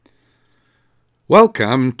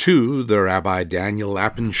Welcome to the Rabbi Daniel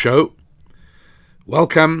Lapin Show.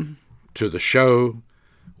 Welcome to the show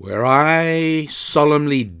where I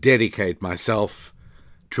solemnly dedicate myself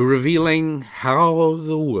to revealing how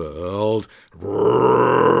the world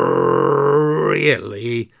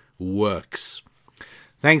really works.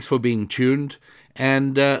 Thanks for being tuned,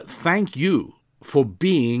 and thank you for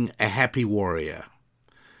being a happy warrior.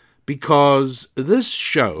 Because this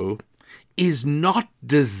show is not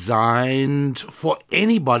designed for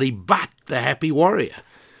anybody but the happy warrior.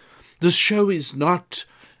 This show is not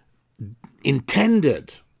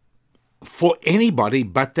intended for anybody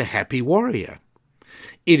but the happy warrior.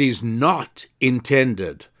 It is not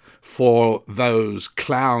intended for those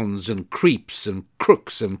clowns and creeps and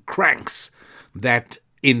crooks and cranks that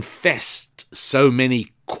infest so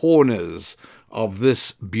many corners of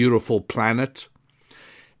this beautiful planet.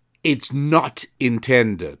 It's not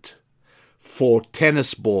intended for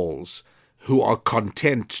tennis balls who are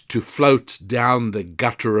content to float down the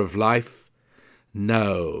gutter of life.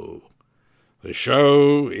 No, the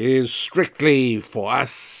show is strictly for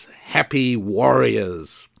us happy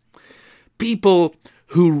warriors. People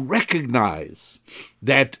who recognize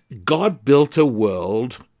that God built a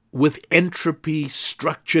world with entropy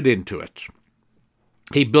structured into it.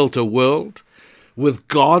 He built a world with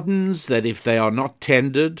gardens that, if they are not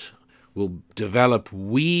tended, will develop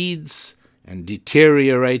weeds and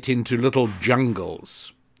deteriorate into little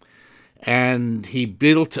jungles. And he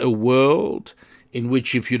built a world in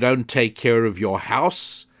which, if you don't take care of your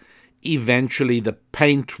house, eventually the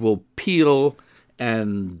paint will peel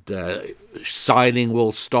and siding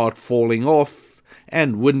will start falling off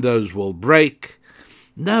and windows will break.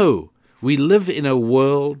 No, we live in a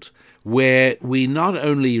world where we not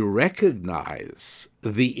only recognize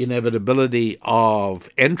the inevitability of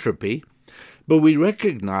entropy, but we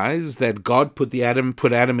recognize that God put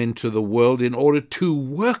Adam into the world in order to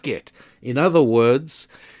work it. In other words,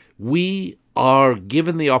 we are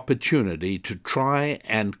given the opportunity to try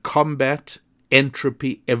and combat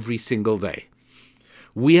entropy every single day.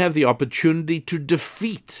 We have the opportunity to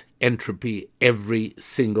defeat entropy every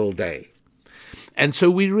single day. And so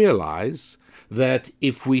we realize that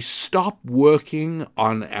if we stop working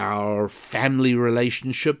on our family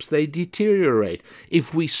relationships, they deteriorate.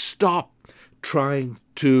 If we stop trying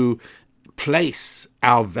to place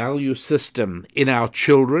our value system in our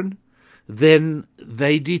children, then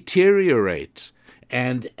they deteriorate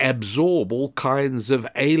and absorb all kinds of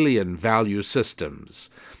alien value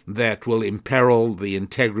systems that will imperil the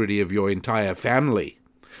integrity of your entire family.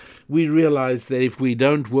 We realize that if we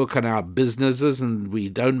don't work on our businesses and we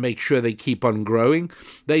don't make sure they keep on growing,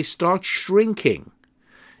 they start shrinking.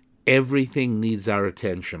 Everything needs our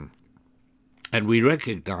attention. And we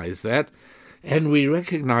recognize that. And we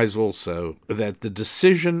recognize also that the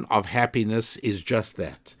decision of happiness is just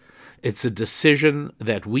that. It's a decision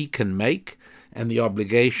that we can make, and the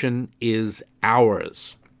obligation is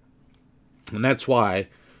ours. And that's why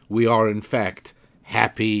we are, in fact,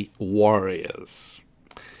 happy warriors.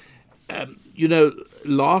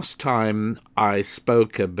 Last time I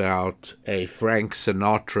spoke about a Frank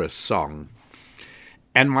Sinatra song,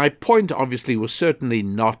 and my point obviously was certainly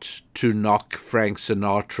not to knock Frank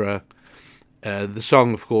Sinatra. The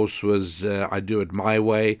song, of course, was "I Do It My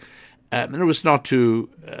Way," and it was not to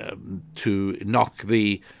knock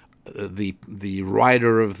the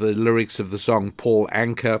writer of the lyrics of the song, Paul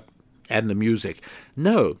Anka, and the music.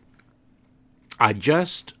 No, I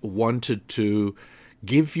just wanted to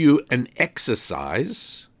give you an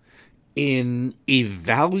exercise in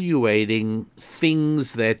evaluating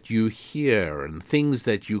things that you hear and things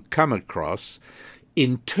that you come across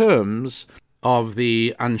in terms of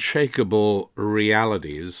the unshakable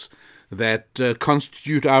realities that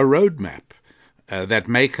constitute our roadmap, that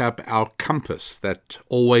make up our compass that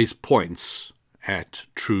always points at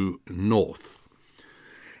true north.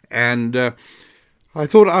 And I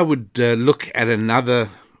thought I would look at another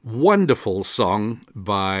wonderful song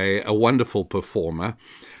by a wonderful performer.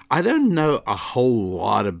 I don't know a whole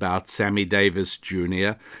lot about Sammy Davis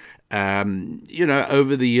Jr.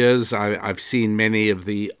 Over the years, I've seen many of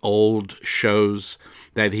the old shows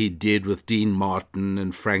that he did with Dean Martin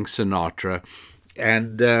and Frank Sinatra,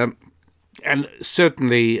 and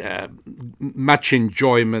certainly much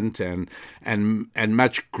enjoyment and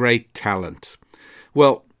much great talent.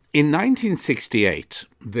 Well, in 1968,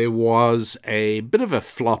 there was a bit of a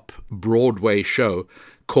flop Broadway show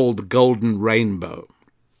called The Golden Rainbow.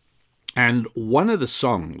 And one of the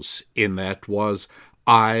songs in that was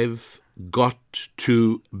 "I've Got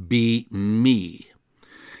to Be Me."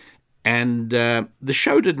 And the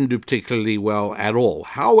show didn't do particularly well at all.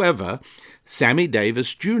 However, Sammy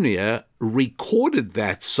Davis Jr. recorded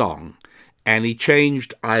that song, and he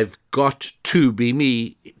changed "I've got to be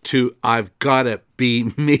me" to "I've gotta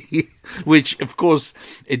be me," which, of course,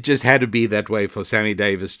 it just had to be that way for Sammy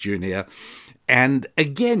Davis Jr. And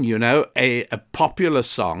again, a popular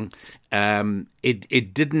song.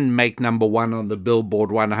 It didn't make number one on the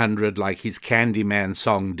Billboard 100 like his Candyman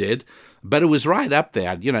song did, but it was right up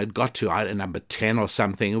there. It got to number 10 or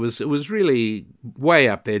something. It was really way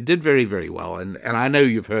up there. It did very, very well. And I know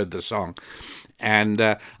you've heard the song. And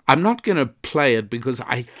I'm not going to play it because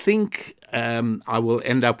I think I will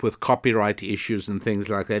end up with copyright issues and things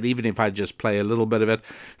like that, even if I just play a little bit of it.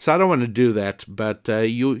 So I don't want to do that. But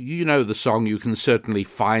you know the song. You can certainly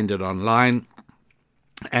find it online.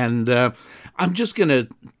 And I'm just going to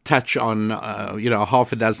touch on,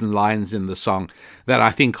 half a dozen lines in the song that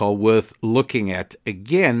I think are worth looking at.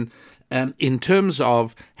 Again, in terms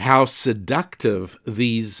of how seductive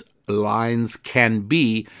these lines can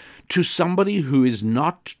be to somebody who is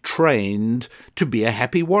not trained to be a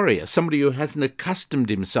happy warrior, somebody who hasn't accustomed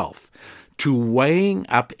himself to weighing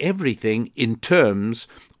up everything in terms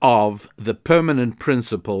of the permanent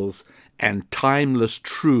principles and timeless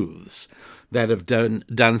truths that have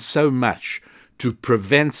done so much to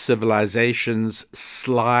prevent civilizations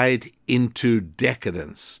slide into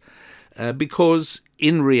decadence. Because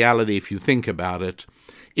in reality, if you think about it,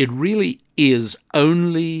 it really is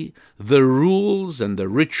only the rules and the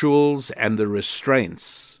rituals and the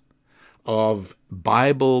restraints of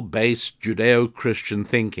Bible-based Judeo-Christian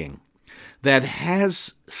thinking that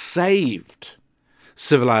has saved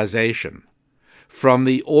civilization from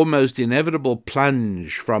the almost inevitable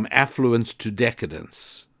plunge from affluence to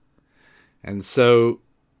decadence. And so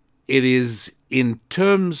it is in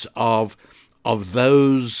terms of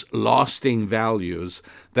those lasting values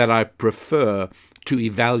that I prefer to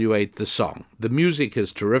evaluate the song. The music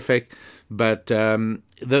is terrific, but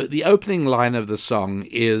the opening line of the song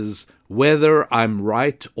is, "Whether I'm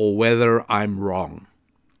right or whether I'm wrong."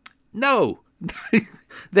 No,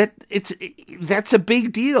 that's a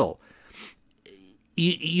big deal.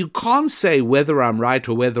 You can't say whether I'm right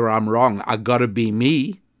or whether I'm wrong, I gotta be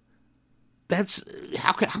me. That's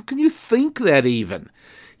how can you think that even?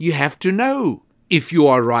 You have to know if you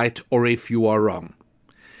are right or if you are wrong.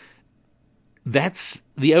 That's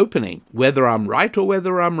the opening. Whether I'm right or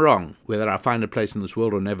whether I'm wrong, whether I find a place in this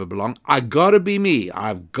world or never belong, I gotta be me.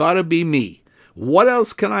 I've gotta be me. What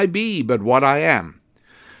else can I be but what I am?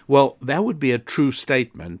 Well, that would be a true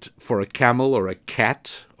statement for a camel or a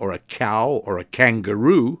cat or a cow or a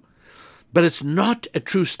kangaroo, but it's not a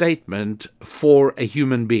true statement for a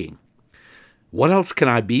human being. What else can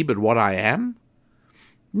I be but what I am?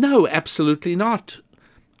 No, absolutely not.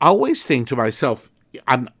 I always think to myself,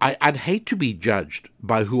 I'd hate to be judged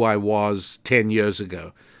by who I was 10 years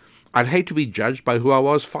ago. I'd hate to be judged by who I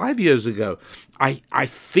was 5 years ago. I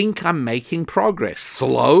think I'm making progress.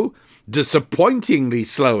 Slow, disappointingly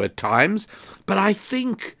slow at times, but I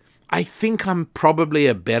think I'm probably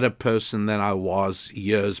a better person than I was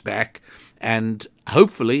years back, and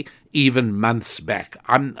hopefully even months back.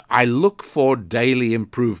 I look for daily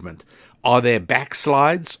improvement. Are there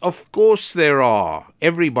backslides? Of course there are.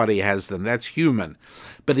 Everybody has them. That's human.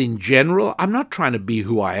 But in general, I'm not trying to be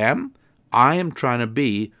who I am. I am trying to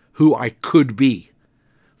be who I could be.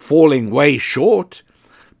 Falling way short,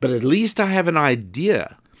 but at least I have an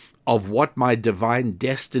idea of what my divine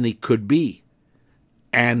destiny could be.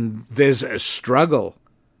 And there's a struggle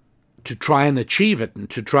to try and achieve it and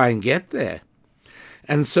to try and get there.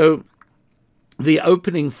 And so the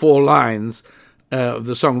opening 4 lines of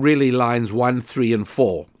the song, really lines 1, 3, and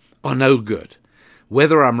 4, are no good.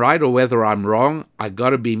 Whether I'm right or whether I'm wrong, I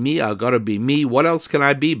gotta be me, I gotta be me. What else can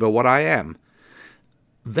I be but what I am?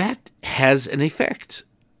 That has an effect.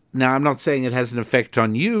 Now, I'm not saying it has an effect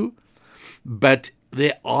on you, but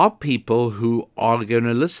there are people who are going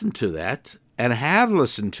to listen to that and have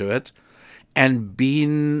listened to it and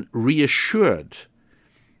been reassured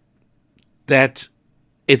that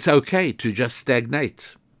it's okay to just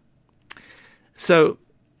stagnate. So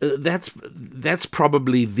that's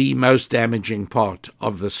probably the most damaging part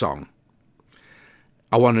of the song.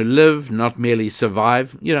 I want to live, not merely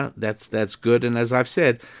survive. That's good. And as I've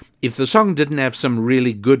said, if the song didn't have some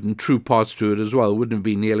really good and true parts to it as well, it wouldn't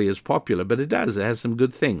be nearly as popular. But it does. It has some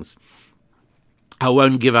good things. I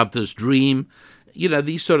won't give up this dream.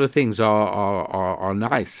 These sort of things are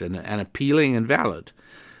nice and appealing and valid.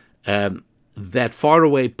 That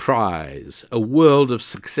faraway prize, a world of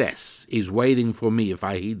success, is waiting for me if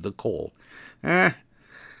I heed the call.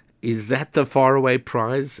 Is that the faraway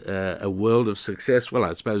prize, a world of success? Well,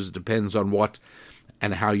 I suppose it depends on what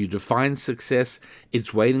and how you define success.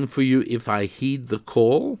 It's waiting for you if I heed the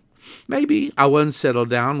call. Maybe I won't settle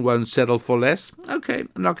down, won't settle for less. Okay,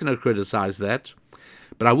 I'm not going to criticize that.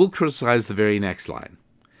 But I will criticize the very next line.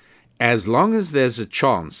 As long as there's a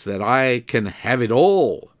chance that I can have it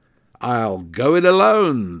all, I'll go it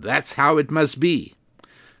alone. That's how it must be.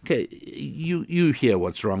 Okay, you hear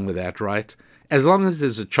what's wrong with that, right? As long as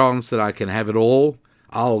there's a chance that I can have it all,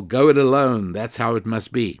 I'll go it alone. That's how it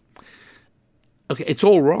must be. Okay, it's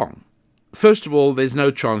all wrong. First of all, there's no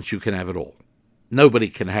chance you can have it all. Nobody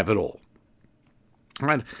can have it all.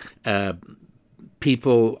 Right?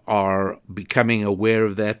 People are becoming aware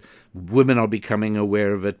of that. Women are becoming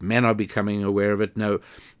aware of it. Men are becoming aware of it. No,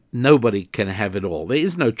 nobody can have it all. There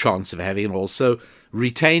is no chance of having it all. So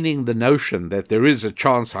retaining the notion that there is a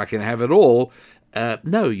chance I can have it all,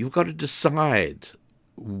 no, you've got to decide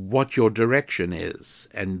what your direction is,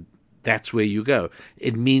 and that's where you go.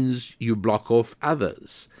 It means you block off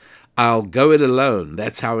others. I'll go it alone.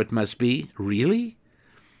 That's how it must be. Really?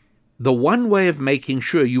 The one way of making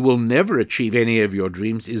sure you will never achieve any of your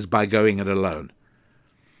dreams is by going it alone.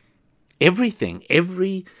 Everything,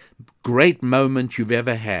 every great moment you've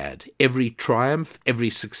ever had, every triumph, every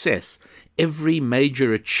success, every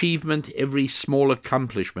major achievement, every small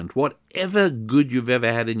accomplishment, whatever good you've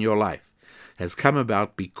ever had in your life has come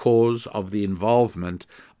about because of the involvement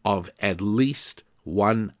of at least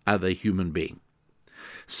one other human being.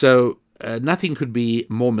 So nothing could be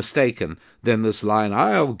more mistaken than this line,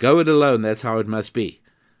 I'll go it alone, that's how it must be.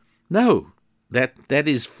 No, that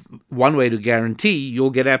is one way to guarantee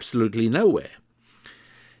you'll get absolutely nowhere.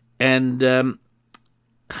 And then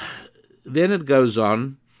it goes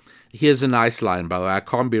on. Here's a nice line, by the way. I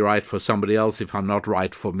can't be right for somebody else if I'm not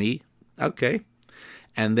right for me. Okay.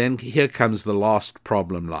 And then here comes the last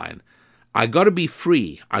problem line. I got to be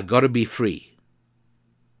free. I got to be free.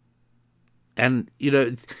 And,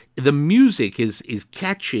 the music is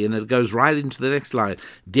catchy, and it goes right into the next line.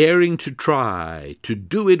 Daring to try, to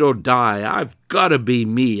do it or die. I've got to be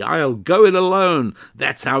me. I'll go it alone.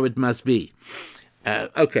 That's how it must be.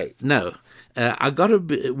 Okay, no.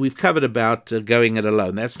 We've covered about going it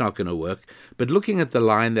alone. That's not going to work. But looking at the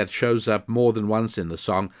line that shows up more than once in the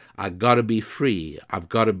song, I got to be free. I've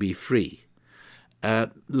got to be free.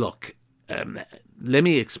 Look, let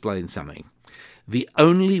me explain something. The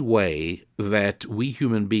only way that we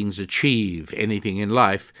human beings achieve anything in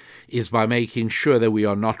life is by making sure that we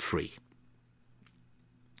are not free.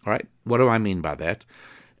 All right? What do I mean by that?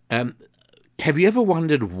 Have you ever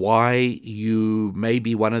wondered why you may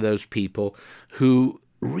be one of those people who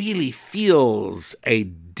really feels a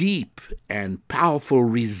deep and powerful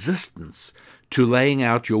resistance to laying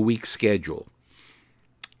out your week's schedule?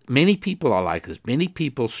 Many people are like this. Many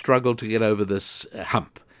people struggle to get over this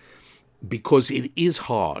hump because it is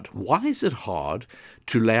hard. Why is it hard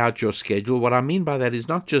to lay out your schedule? What I mean by that is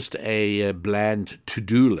not just a bland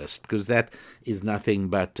to-do list, because that is nothing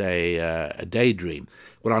but a daydream.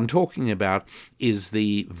 What I'm talking about is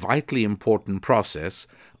the vitally important process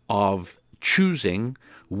of choosing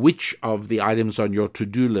which of the items on your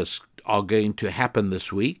to-do list are going to happen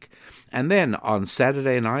this week, and then on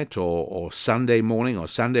Saturday night or Sunday morning or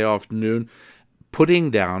Sunday afternoon,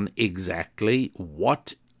 putting down exactly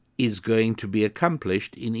what is going to be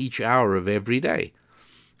accomplished in each hour of every day.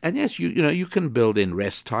 And yes, you can build in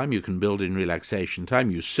rest time, you can build in relaxation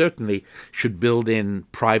time, you certainly should build in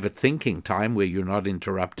private thinking time where you're not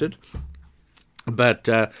interrupted. But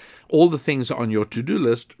all the things on your to-do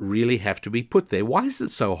list really have to be put there. Why is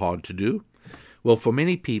it so hard to do? Well, for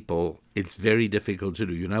many people, it's very difficult to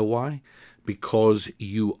do. You know why? Because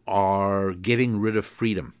you are getting rid of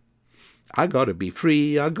freedom. I got to be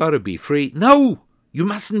free, I got to be free. No! You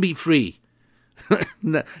mustn't be free.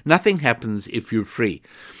 Nothing happens if you're free.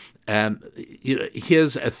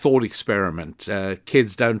 Here's a thought experiment.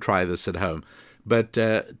 Kids, don't try this at home, but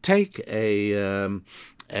take a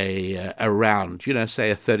round,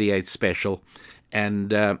 say a 38 special,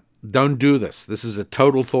 and don't do this. This is a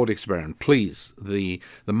total thought experiment. Please, the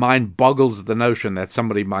mind boggles at the notion that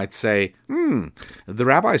somebody might say, the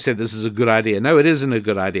rabbi said this is a good idea. No, it isn't a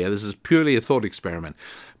good idea. This is purely a thought experiment.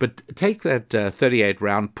 But take that 38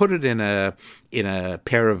 round, put it in a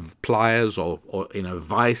pair of pliers or in a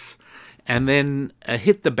vise, and then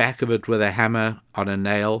hit the back of it with a hammer on a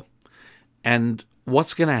nail. And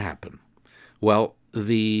what's going to happen? Well,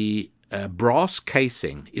 the brass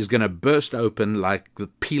casing is going to burst open like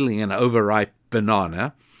peeling an overripe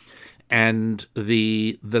banana, and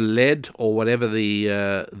the lead or whatever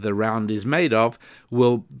the round is made of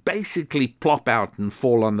will basically plop out and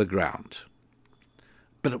fall on the ground.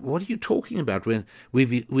 But what are you talking about? When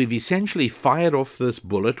we've essentially fired off this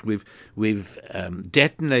bullet, we've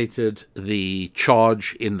detonated the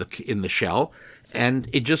charge in the shell, and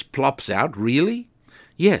it just plops out. Really?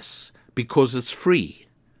 Yes, because it's free.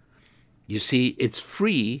 You see, it's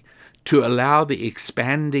free to allow the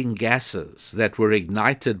expanding gases that were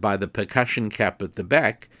ignited by the percussion cap at the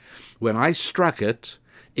back. When I struck it,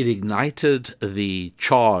 it ignited the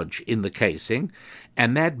charge in the casing,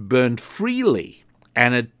 and that burned freely.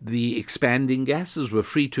 And the expanding gases were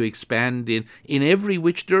free to expand in every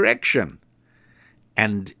which direction.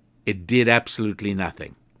 And it did absolutely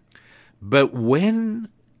nothing. But when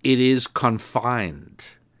it is confined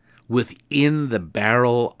within the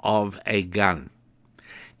barrel of a gun,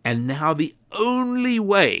 and now the only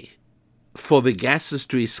way for the gases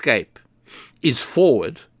to escape is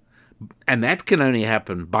forward, and that can only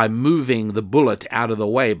happen by moving the bullet out of the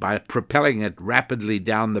way, by propelling it rapidly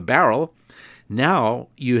down the barrel, now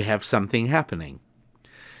you have something happening.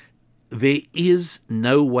 There is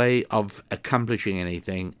no way of accomplishing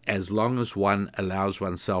anything as long as one allows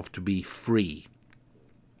oneself to be free.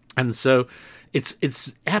 And so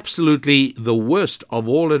it's absolutely the worst of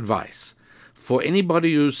all advice for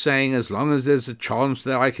anybody who's saying, as long as there's a chance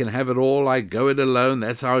that I can have it all, I go it alone,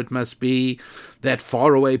 that's how it must be. That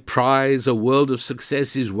faraway prize, a world of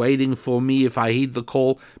success is waiting for me if I heed the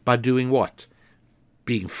call. By doing what?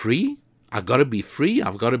 Being free? I've got to be free.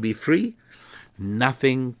 I've got to be free.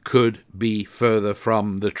 Nothing could be further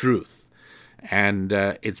from the truth. And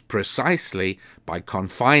it's precisely by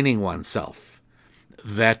confining oneself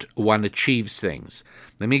that one achieves things.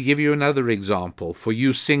 Let me give you another example. For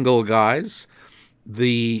you single guys,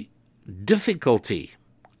 the difficulty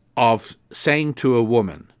of saying to a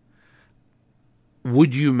woman,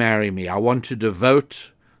 would you marry me? I want to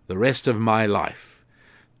devote the rest of my life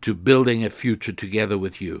to building a future together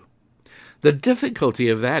with you. The difficulty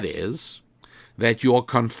of that is that you're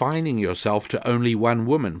confining yourself to only one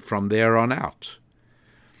woman from there on out.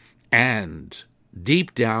 And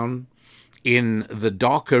deep down in the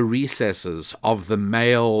darker recesses of the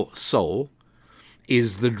male soul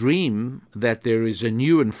is the dream that there is a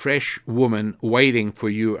new and fresh woman waiting for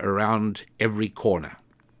you around every corner.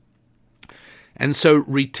 And so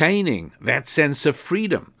retaining that sense of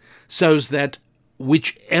freedom so that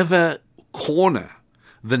whichever corner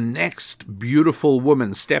the next beautiful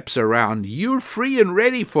woman steps around, you're free and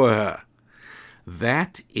ready for her.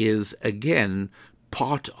 That is, again,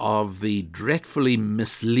 part of the dreadfully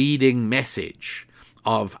misleading message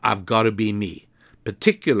of I've got to be me,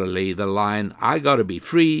 particularly the line, I got to be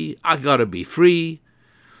free, I got to be free.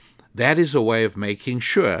 That is a way of making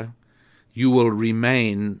sure you will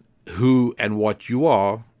remain who and what you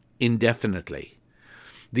are indefinitely.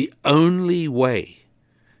 The only way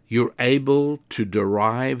you're able to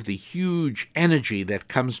derive the huge energy that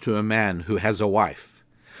comes to a man who has a wife,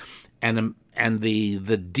 and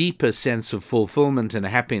the deeper sense of fulfillment and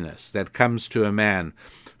happiness that comes to a man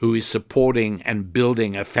who is supporting and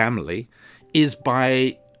building a family, is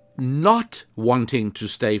by not wanting to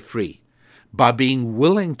stay free, by being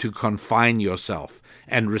willing to confine yourself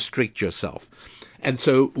and restrict yourself. And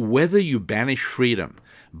so whether you banish freedom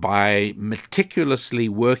by meticulously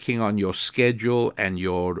working on your schedule and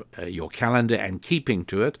your calendar and keeping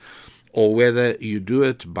to it, or whether you do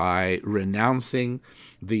it by renouncing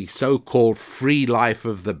the so-called free life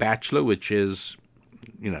of the bachelor, which is,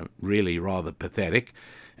 really rather pathetic,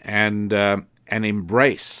 and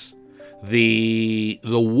embrace the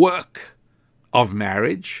work of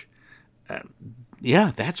marriage,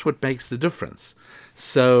 that's what makes the difference.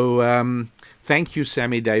 So thank you,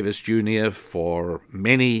 Sammy Davis Jr., for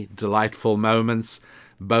many delightful moments,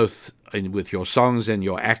 both with your songs and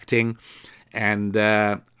your acting. And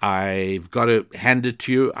I've got to hand it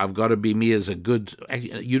to you. I've got to be me as a good...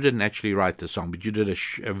 You didn't actually write the song, but you did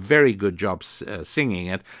a very good job singing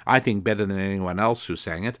it. I think better than anyone else who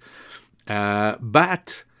sang it.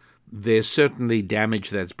 But there's certainly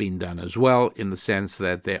damage that's been done as well, in the sense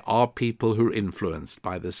that there are people who are influenced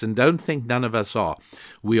by this. And don't think none of us are.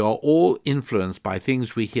 We are all influenced by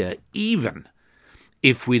things we hear, even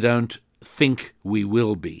if we don't think we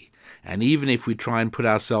will be. And even if we try and put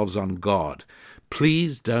ourselves on guard,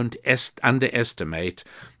 please don't underestimate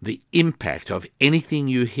the impact of anything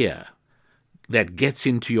you hear that gets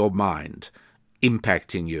into your mind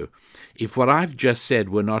impacting you. If what I've just said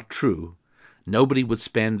were not true, nobody would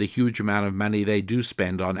spend the huge amount of money they do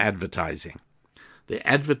spend on advertising. The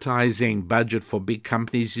advertising budget for big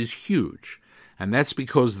companies is huge, and that's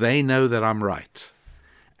because they know that I'm right.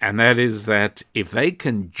 And that is that if they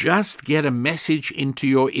can just get a message into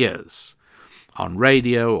your ears on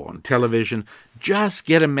radio or on television, just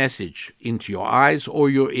get a message into your eyes or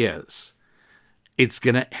your ears. It's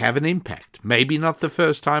going to have an impact. Maybe not the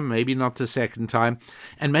first time, maybe not the second time,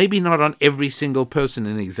 and maybe not on every single person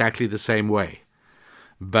in exactly the same way.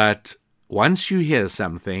 But once you hear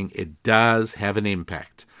something, it does have an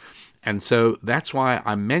impact. And so that's why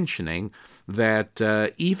I'm mentioning that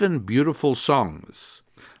even beautiful songs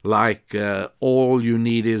like All You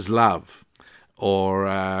Need Is Love, or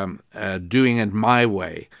Doing It My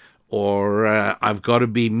Way, or I've Got to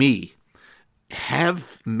Be Me,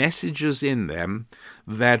 have messages in them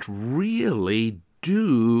that really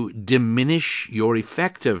do diminish your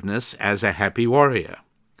effectiveness as a happy warrior.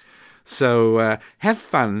 So have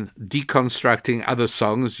fun deconstructing other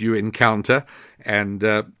songs you encounter, and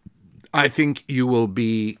I think you will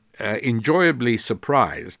be enjoyably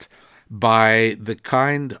surprised by the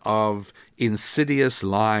kind of insidious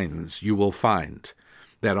lines you will find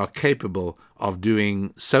that are capable of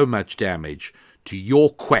doing so much damage to your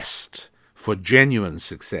quest for genuine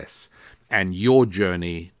success and your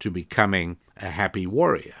journey to becoming a happy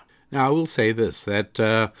warrior. Now, I will say this,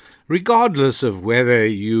 that regardless of whether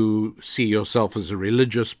you see yourself as a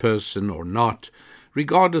religious person or not,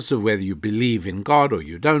 regardless of whether you believe in God or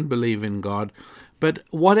you don't believe in God, but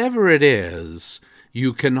whatever it is,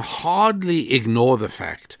 you can hardly ignore the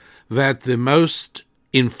fact that the most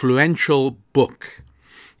influential book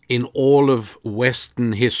in all of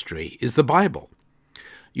Western history is the Bible.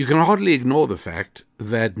 You can hardly ignore the fact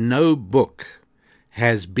that no book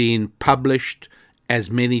has been published as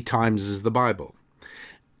many times as the Bible.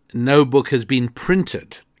 No book has been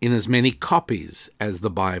printed in as many copies as the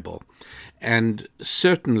Bible. And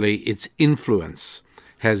certainly its influence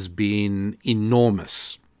has been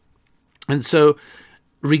enormous. And so,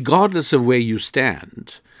 regardless of where you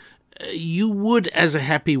stand, you would, as a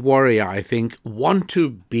happy warrior, I think, want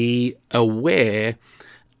to be aware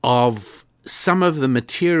of some of the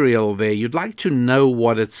material there. You'd like to know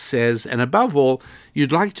what it says, and above all,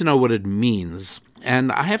 you'd like to know what it means.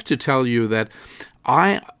 And I have to tell you that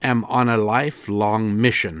I am on a lifelong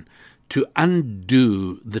mission to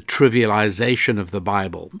undo the trivialization of the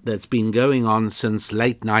Bible that's been going on since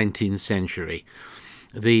late 19th century.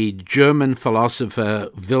 The German philosopher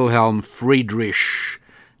Wilhelm Friedrich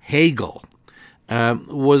Hegel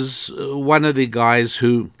was one of the guys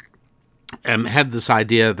who had this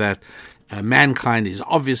idea that mankind is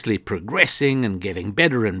obviously progressing and getting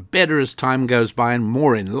better and better as time goes by, and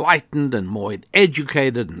more enlightened and more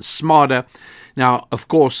educated and smarter. Now, of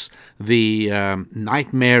course, the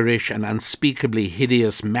nightmarish and unspeakably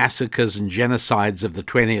hideous massacres and genocides of the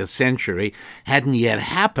 20th century hadn't yet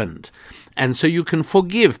happened. And so you can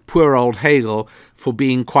forgive poor old Hegel for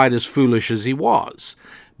being quite as foolish as he was.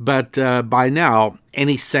 But by now,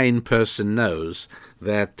 any sane person knows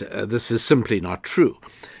that this is simply not true.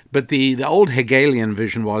 But the old Hegelian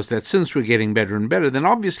vision was that since we're getting better and better, then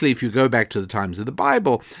obviously if you go back to the times of the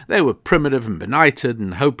Bible, they were primitive and benighted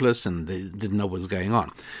and hopeless and they didn't know what was going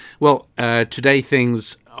on. Well, today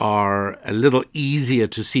things are a little easier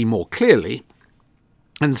to see more clearly.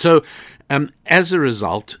 And so as a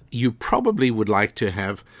result, you probably would like to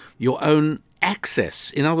have your own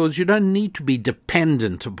access. In other words, you don't need to be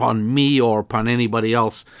dependent upon me or upon anybody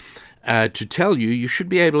else to tell you. You should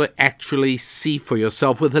be able to actually see for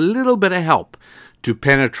yourself with a little bit of help to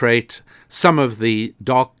penetrate some of the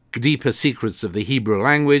deeper secrets of the Hebrew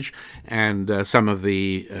language and some of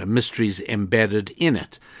the mysteries embedded in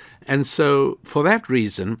it. And so for that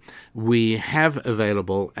reason, we have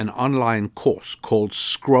available an online course called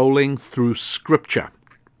Scrolling Through Scripture.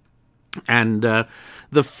 And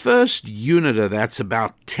the first unit of that's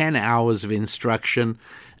about 10 hours of instruction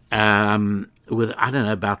with,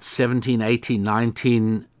 about 17, 18,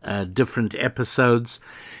 19 different episodes.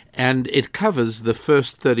 And it covers the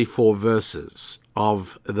first 34 verses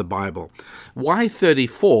of the Bible. Why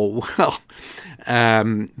 34? Well,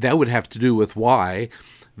 that would have to do with why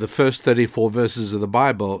the first 34 verses of the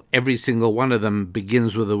Bible, every single one of them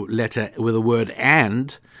begins with a word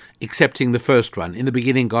 "and," excepting the first one. In the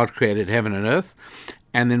beginning, God created heaven and earth.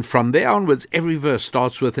 And then from there onwards, every verse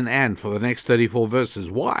starts with an "and" for the next 34 verses.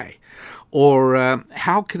 Why? Or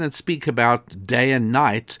how can it speak about day and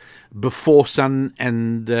night before sun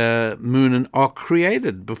and moon are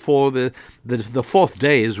created? Before the fourth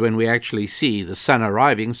day is when we actually see the sun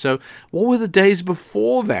arriving. So what were the days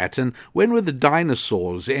before that? And when were the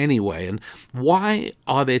dinosaurs anyway? And why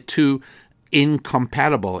are there two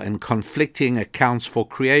incompatible and conflicting accounts for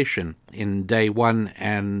creation in day one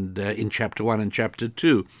and in chapter 1 and chapter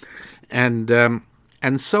 2? And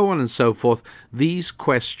and so on and so forth. These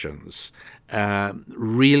questions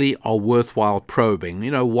really are worthwhile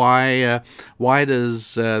probing. Why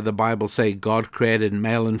does the Bible say God created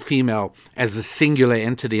male and female as a singular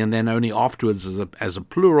entity and then only afterwards as a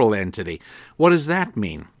plural entity? What does that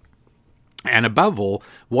mean? And above all,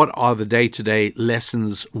 what are the day-to-day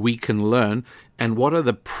lessons we can learn, and what are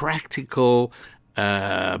the practical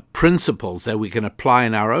principles that we can apply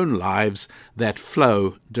in our own lives that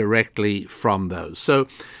flow directly from those? So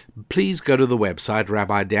please go to the website,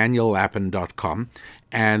 rabbidaniellapin.com,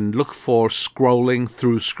 and look for Scrolling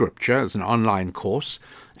Through Scripture as an online course,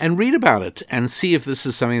 and read about it and see if this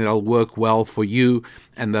is something that will work well for you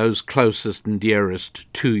and those closest and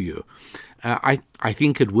dearest to you. I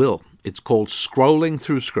think it will. It's called Scrolling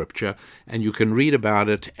Through Scripture, and you can read about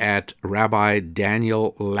it at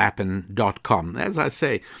rabbidaniellapin.com. As I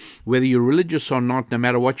say, whether you're religious or not, no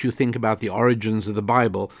matter what you think about the origins of the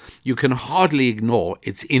Bible, you can hardly ignore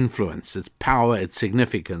its influence, its power, its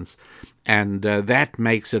significance, and that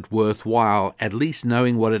makes it worthwhile at least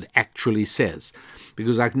knowing what it actually says.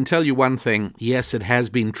 Because I can tell you one thing, yes, it has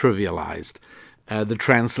been trivialized. The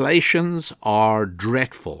translations are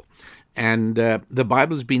dreadful. And the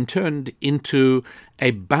Bible has been turned into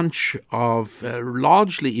a bunch of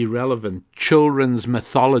largely irrelevant children's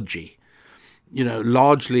mythology,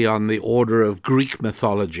 largely on the order of Greek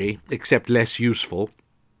mythology, except less useful.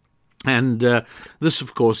 And this,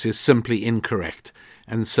 of course, is simply incorrect.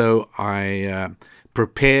 And so I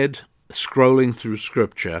prepared Scrolling Through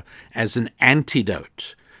Scripture as an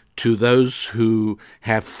antidote to those who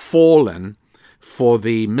have fallen for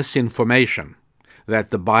the misinformation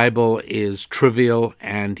that the Bible is trivial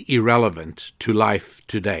and irrelevant to life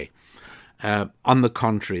today. On the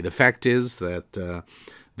contrary, the fact is that the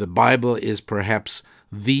Bible is perhaps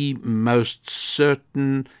the most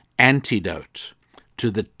certain antidote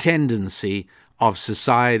to the tendency of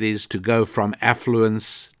societies to go from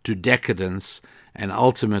affluence to decadence and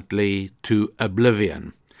ultimately to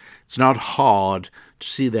oblivion. It's not hard to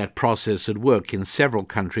see that process at work in several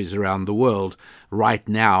countries around the world right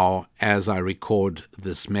now as I record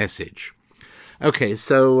this message. Okay,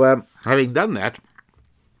 so having done that,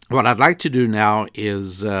 what I'd like to do now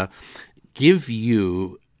is give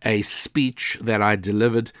you a speech that I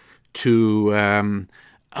delivered to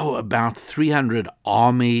about 300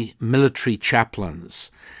 army military chaplains.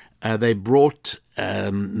 They brought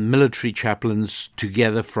military chaplains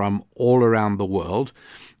together from all around the world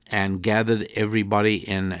and gathered everybody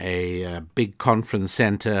in a big conference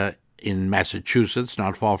center in Massachusetts,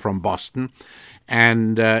 not far from Boston.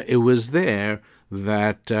 And it was there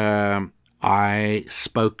that I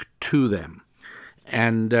spoke to them.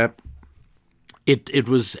 And it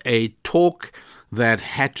was a talk that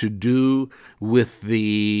had to do with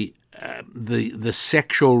the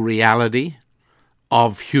sexual reality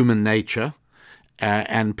of human nature,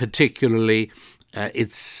 and particularly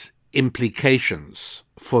its implications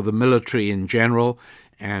for the military in general,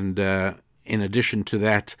 and in addition to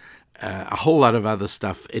that, a whole lot of other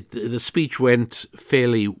stuff. The speech went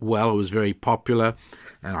fairly well. It was very popular,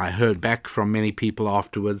 and I heard back from many people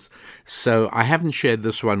afterwards. So I haven't shared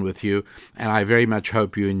this one with you, and I very much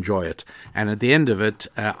hope you enjoy it. And at the end of it,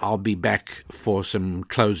 I'll be back for some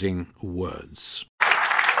closing words.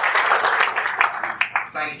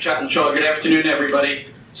 Thank you, Chuck and Shaw. Good afternoon, everybody.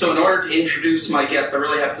 So in order to introduce my guest, I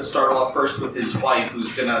really have to start off first with his wife,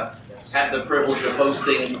 who's going to have the privilege of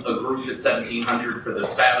hosting a group at 1700 for the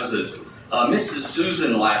spouses. Mrs.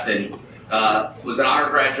 Susan Lapin was an honor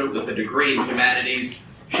graduate with a degree in humanities.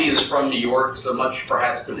 She is from New York, so much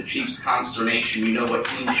perhaps to the Chief's consternation, you know what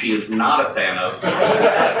team she is not a fan of.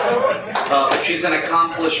 But she's an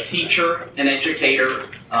accomplished teacher, an educator,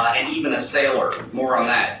 and even a sailor. More on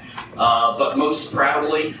that. But most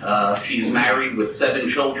proudly, she's married with 7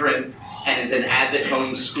 children and is an avid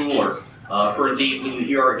homeschooler. For indeed, when you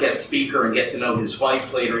hear our guest speaker and get to know his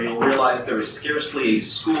wife later, you'll realize there is scarcely a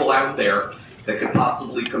school out there that could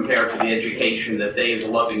possibly compare to the education that they as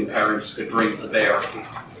loving parents could bring to bear.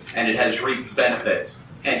 And it has reaped benefits.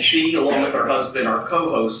 And she, along with her husband, are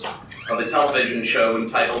co-hosts of a television show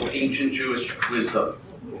entitled Ancient Jewish Wisdom.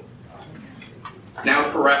 Now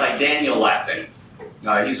for Rabbi Daniel Lapin.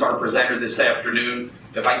 He's our presenter this afternoon.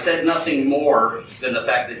 If I said nothing more than the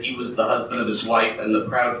fact that he was the husband of his wife and the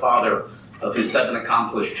proud father of his 7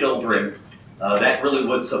 accomplished children, that really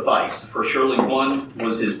would suffice. For surely one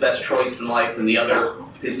was his best choice in life and the other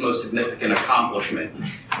his most significant accomplishment.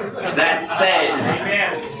 That said,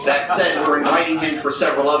 we're inviting him for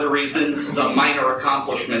several other reasons, some minor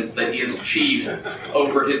accomplishments that he has achieved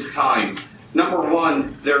over his time. Number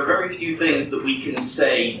one, there are very few things that we can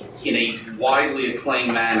say in a widely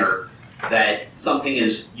acclaimed manner that something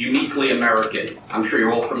is uniquely American. I'm sure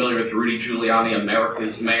you're all familiar with Rudy Giuliani,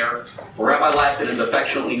 America's mayor. Well, Rabbi Lapin is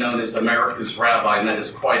affectionately known as America's rabbi, and that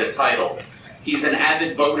is quite a title. He's an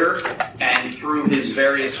avid voter, and through his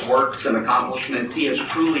various works and accomplishments, he has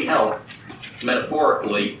truly helped,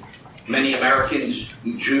 metaphorically, many Americans,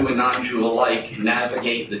 Jew and non-Jew alike,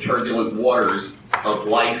 navigate the turbulent waters of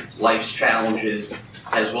life's challenges,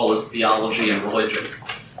 as well as theology and religion.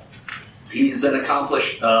 He's an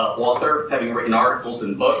accomplished author, having written articles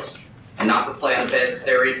and books. And not to play on a bad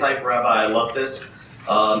stereotype, Rabbi, I love this.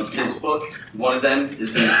 His book, one of them,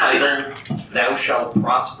 is entitled Thou Shalt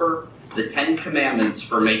Prosper, the 10 Commandments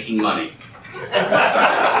for Making Money.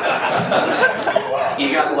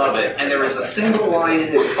 You gotta love it. And there is a single line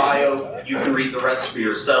in his bio, you can read the rest for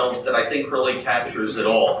yourselves, that I think really captures it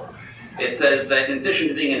all. It says that in addition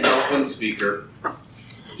to being an eloquent speaker,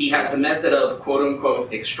 he has a method of,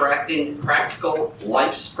 quote-unquote, extracting practical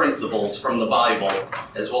life's principles from the Bible,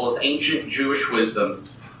 as well as ancient Jewish wisdom,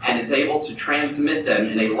 and is able to transmit them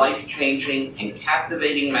in a life-changing and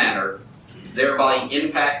captivating manner, thereby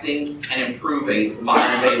impacting and improving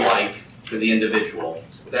modern-day life for the individual.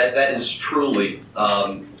 That is truly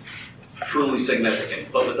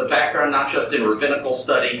significant. But with a background not just in rabbinical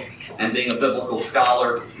study and being a biblical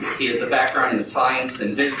scholar, he has a background in science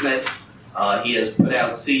and business. He has put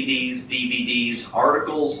out CDs, DVDs,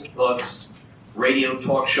 articles, books, radio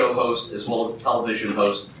talk show host, as well as a television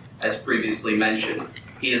host, as previously mentioned.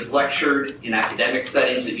 He has lectured in academic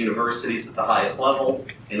settings at universities at the highest level,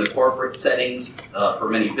 in the corporate settings for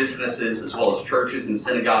many businesses, as well as churches and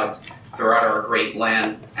synagogues throughout our great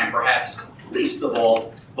land, and perhaps least of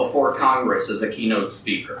all, before Congress as a keynote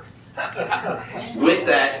speaker. With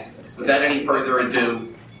that, without any further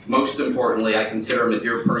ado, most importantly, I consider him a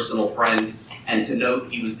dear personal friend, and to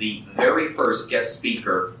note he was the very first guest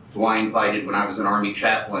speaker who I invited when I was an Army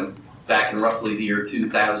chaplain back in roughly the year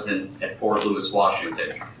 2000 at Fort Lewis,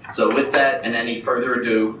 Washington. So with that, and any further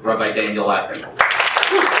ado, Rabbi Daniel Lapin.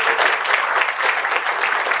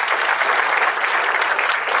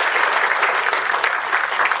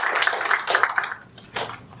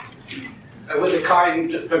 With the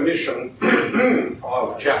kind permission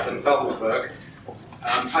of Chaplain Feldensberg,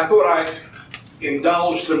 I thought I'd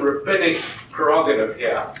indulge some rabbinic prerogative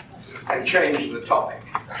here and change the topic.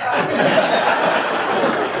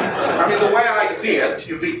 I mean, the way I see it,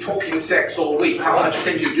 you've been talking sex all week. How much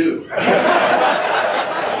can you do?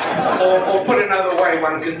 Or put another way,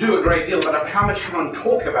 one can do a great deal, but how much can one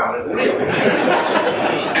talk about it, really?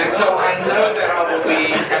 And so I know that I will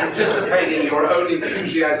be anticipating your own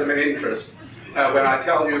enthusiasm and interest when I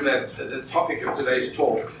tell you that the topic of today's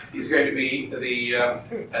talk is going to be the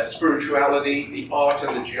spirituality, the art,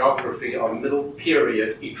 and the geography of Middle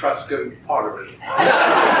Period Etruscan pottery.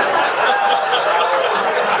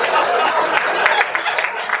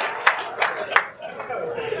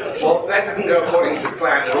 Well, that didn't go according to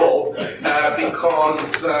plan at all,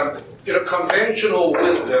 because conventional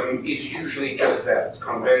wisdom is usually just that. It's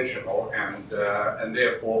conventional and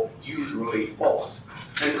therefore usually false.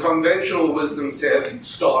 And conventional wisdom says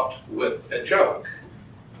start with a joke.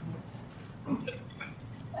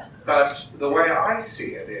 But the way I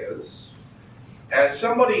see it is, as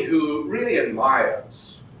somebody who really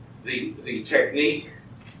admires the technique,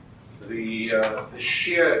 the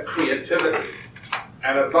sheer creativity,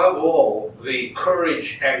 and above all, the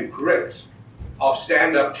courage and grit of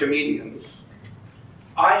stand-up comedians,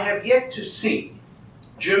 I have yet to see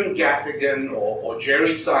Jim Gaffigan or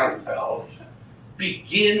Jerry Seinfeld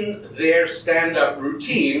begin their stand-up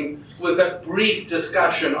routine with a brief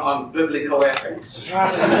discussion on biblical ethics.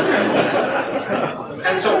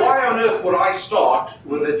 And so why on earth would I start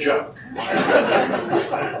with a joke?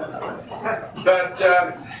 But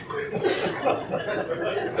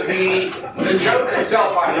the joke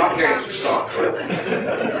itself I'm not going to start with.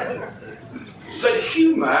 But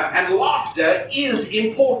humor and laughter is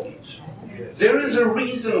important. There is a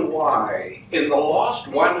reason why in the last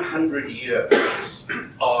 100 years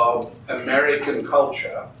of American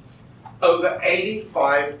culture, over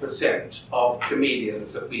 85% of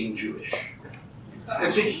comedians have been Jewish.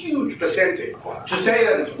 It's a huge percentage. To say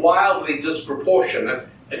that it's wildly disproportionate,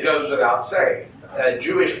 it goes without saying. A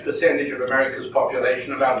Jewish percentage of America's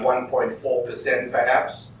population, about 1.4%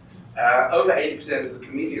 perhaps. Over 80% of the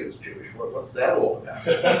comedians Jewish. What's that all about?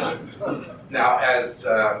 Now, as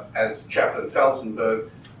Chaplain Felsenberg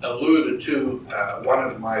alluded to, one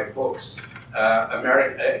of my books,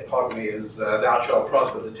 is Thou Shalt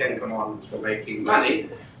Prosper, the 10 Commandments for Making Money.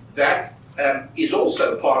 That is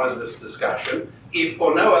also part of this discussion. If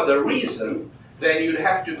for no other reason, then you'd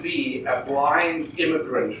have to be a blind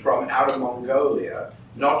immigrant from out of Mongolia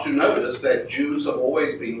not to notice that Jews have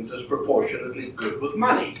always been disproportionately good with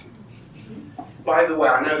money. By the way,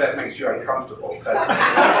 I know that makes you uncomfortable, but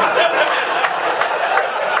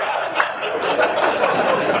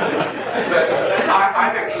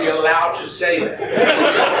I'm actually allowed to say that.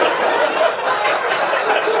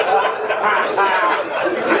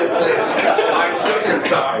 I'm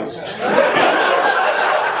circumcised.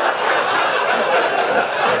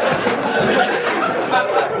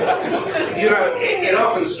 You know, it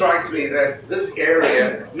often strikes me that this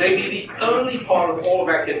area may be the only part of all of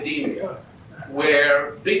academia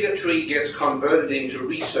where bigotry gets converted into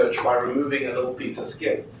research by removing a little piece of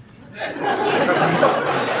skin.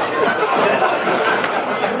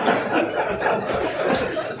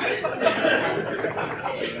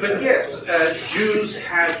 But yes, Jews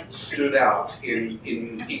have stood out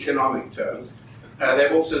in economic terms.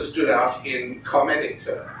 They've also stood out in comedic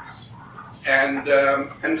terms.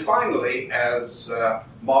 And finally, as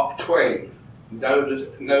Mark Twain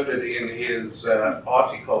noted in his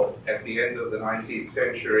article at the end of the 19th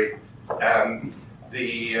century, for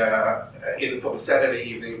the Saturday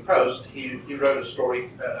Evening Post, he wrote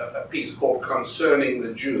a piece called "Concerning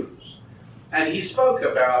the Jews," and he spoke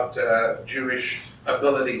about Jewish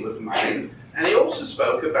ability with money, and he also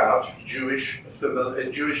spoke about Jewish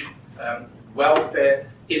welfare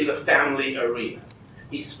in the family arena.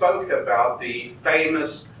 He spoke about the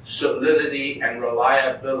famous solidity and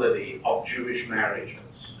reliability of Jewish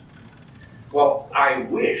marriages. Well, I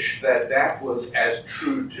wish that that was as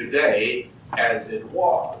true today as it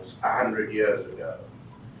was 100 years ago.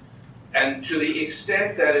 And to the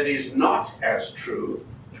extent that it is not as true,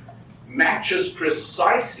 matches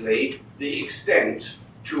precisely the extent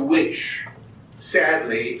to which,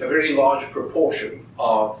 sadly, a very large proportion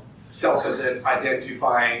of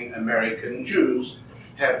self-identifying American Jews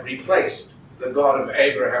have replaced the God of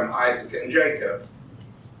Abraham, Isaac, and Jacob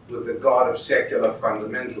with the God of secular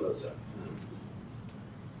fundamentalism.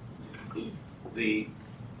 The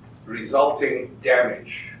resulting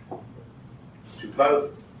damage to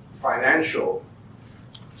both financial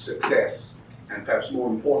success and perhaps more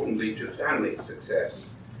importantly to family success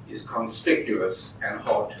is conspicuous and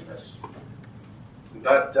hard to miss.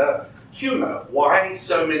 But humor, why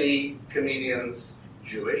so many comedians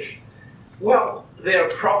Jewish? Well, there are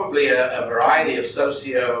probably a variety of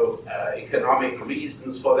socio-economic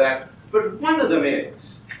reasons for that, but one of them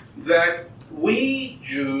is that we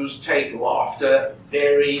Jews take laughter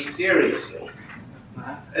very seriously.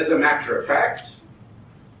 As a matter of fact,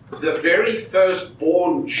 the very first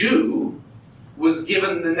born Jew was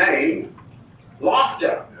given the name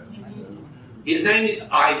laughter. His name is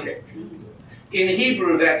Isaac. In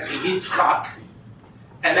Hebrew, that's Yitzchak,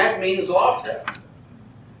 and that means laughter.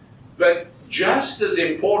 But just as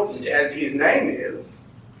important as his name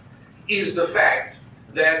is the fact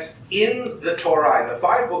that in the Torah, in the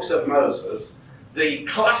 5 books of Moses, the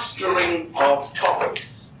clustering of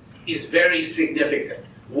topics is very significant,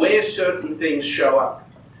 where certain things show up.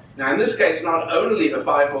 Now, in this case, not only the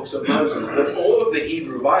 5 books of Moses, but all of the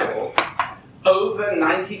Hebrew Bible, over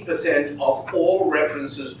 90% of all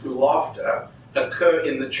references to laughter occur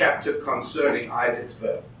in the chapter concerning Isaac's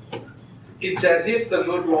birth. It's as if the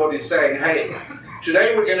good Lord is saying, hey,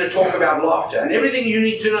 today we're going to talk about laughter, and everything you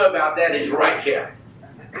need to know about that is right here.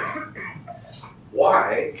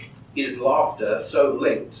 Why is laughter so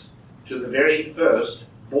linked to the very first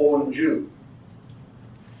born Jew?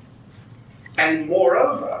 And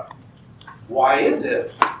moreover, why is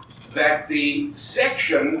it that the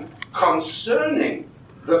section concerning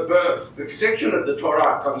the birth, the section of the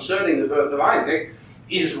Torah concerning the birth of Isaac,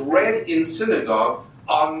 is read in synagogue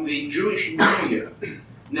on the Jewish New Year?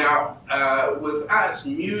 Now, with us,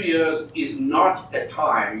 New Year's is not a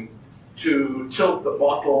time to tilt the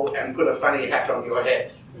bottle and put a funny hat on your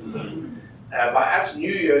head. By us,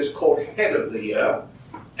 New Year is called Head of the Year,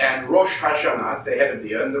 and Rosh Hashanah is the Head of the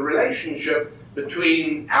Year, and the relationship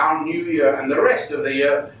between our New Year and the rest of the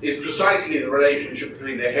year is precisely the relationship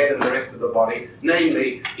between the head and the rest of the body.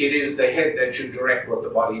 Namely, it is the head that should direct what the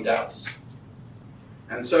body does.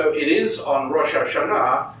 And so it is on Rosh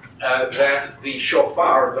Hashanah that the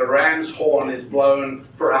shofar, the ram's horn, is blown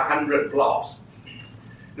for 100 blasts.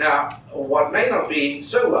 Now, what may not be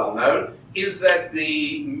so well known is that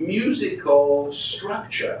the musical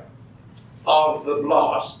structure of the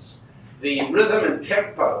blasts, the rhythm and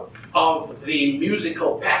tempo of the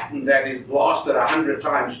musical pattern that is blasted 100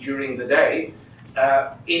 times during the day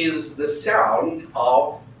is the sound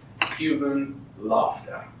of human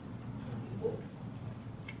laughter.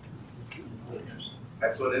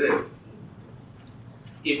 That's what it is.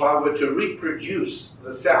 If I were to reproduce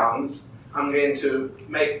the sounds I'm going to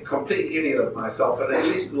make a complete idiot of myself, but at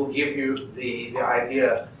least it'll give you the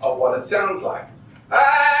idea of what it sounds like.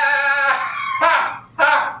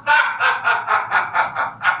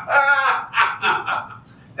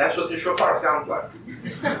 That's what the shofar sounds like.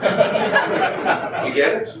 You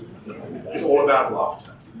get it? It's all about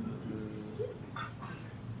laughter.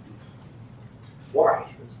 Why?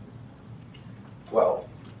 Well,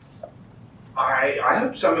 I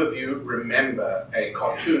hope some of you remember a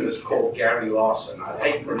cartoonist called Gary Larson. I'd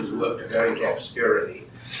hate for his work to go into obscurity,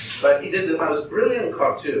 but he did the most brilliant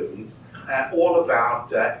cartoons all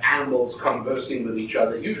about animals conversing with each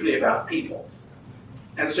other, usually about people.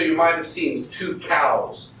 And so you might have seen two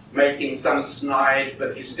cows making some snide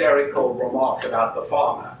but hysterical remark about the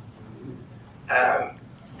farmer. And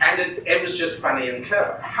it was just funny and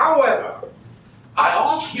clever. However, I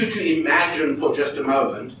ask you to imagine for just a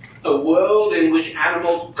moment a world in which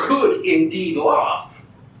animals could indeed laugh.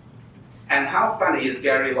 And how funny is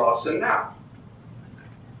Gary Larson now?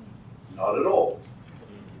 Not at all.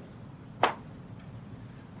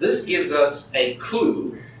 This gives us a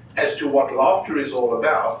clue as to what laughter is all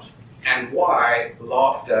about and why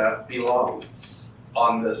laughter belongs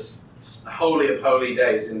on this holy of holy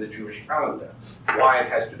days in the Jewish calendar. Why it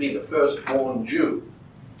has to be the firstborn Jew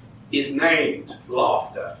is named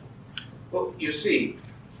laughter. Well, you see,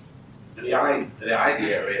 the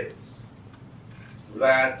idea is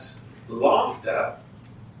that laughter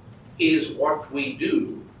is what we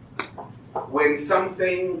do when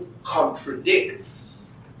something contradicts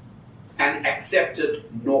an accepted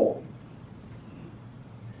norm.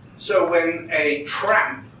 So when a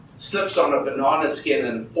tramp slips on a banana skin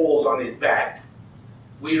and falls on his back,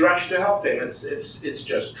 we rush to help him. It's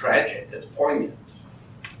just tragic, it's poignant.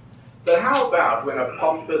 But how about when a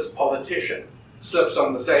pompous politician slips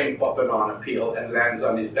on the same banana peel and lands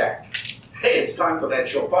on his back? Hey, it's time for that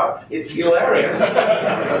shofar. It's hilarious.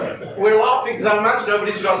 We're laughing so much,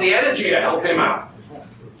 nobody's got the energy to help him out.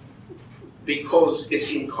 Because it's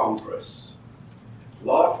incongruous.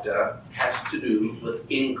 Laughter has to do with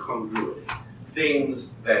incongruity,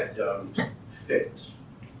 things that don't fit.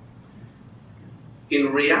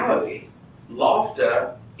 In reality,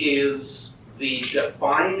 laughter is the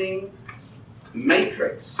defining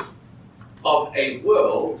matrix of a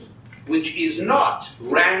world which is not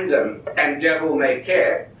random and devil may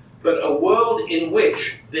care, but a world in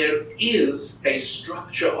which there is a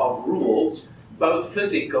structure of rules, both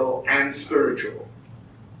physical and spiritual.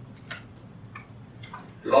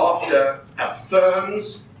 Laughter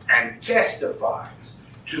affirms and testifies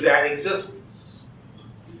to that existence.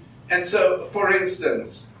 And so, for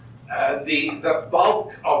instance, the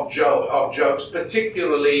bulk of jokes,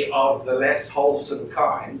 particularly of the less wholesome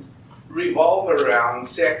kind, revolve around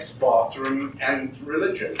sex, bathroom, and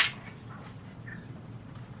religion.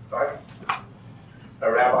 Right?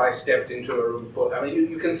 A rabbi stepped into a room full. I mean,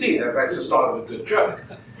 you can see that that's the start of a good joke.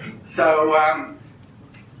 So,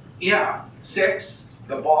 yeah, sex,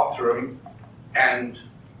 the bathroom, and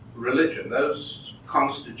religion, those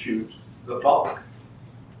constitute the bulk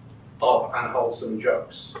of unwholesome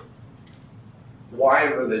jokes. Why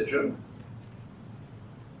religion?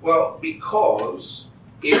 Well, because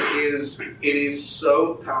it is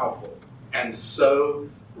so powerful and so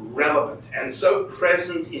relevant and so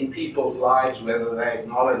present in people's lives, whether they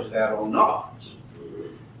acknowledge that or not,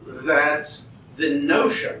 that the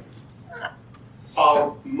notion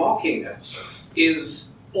of mocking it is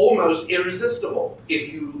almost irresistible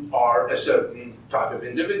if you are a certain type of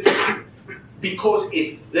individual, because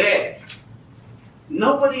it's there.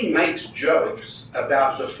 Nobody makes jokes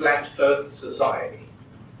about the flat earth society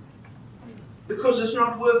because it's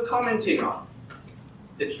not worth commenting on.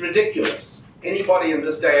 It's ridiculous. Anybody in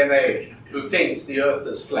this day and age who thinks the earth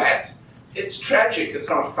is flat, it's tragic, it's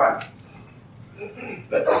not fun.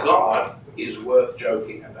 But God is worth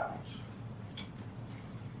joking about.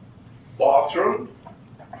 Bathroom?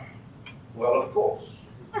 Well, of course.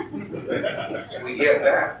 We get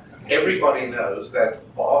that. Everybody knows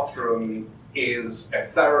that bathroom is a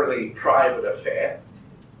thoroughly private affair,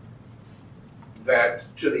 that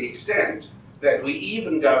to the extent that we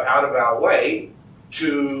even go out of our way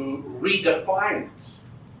to redefine it.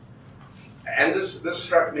 And this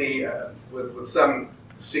struck me with some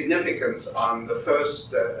significance on the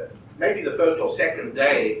first, maybe the first or second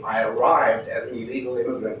day I arrived as an illegal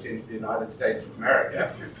immigrant into the United States of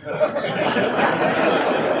America.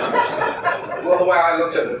 Well, the way I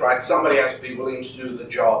looked at it, right, somebody has to be willing to do the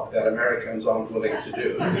job that Americans aren't willing to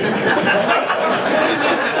do.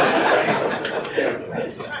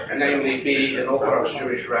 Namely, be an Orthodox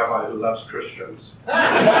Jewish rabbi who loves Christians.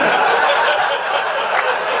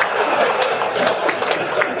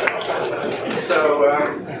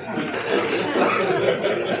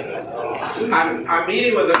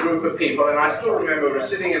 meeting with a group of people, and I still remember we were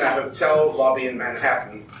sitting in a hotel lobby in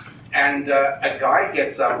Manhattan, and a guy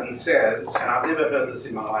gets up and says, and I've never heard this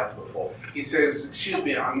in my life before, he says, "Excuse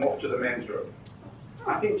me, I'm off to the men's room."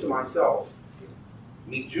 I think to myself,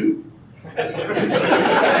 me too?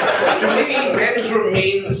 To me, men's room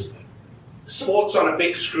means sports on a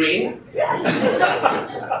big screen,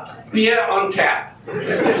 beer on tap.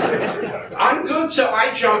 I'm good, so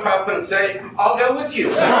I jump up and say, "I'll go with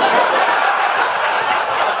you."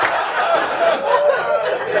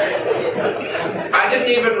 I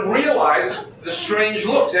didn't even realize the strange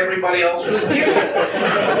looks everybody else was giving,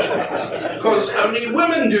 because only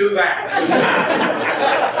women do that.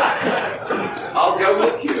 I'll go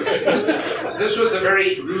with you. This was a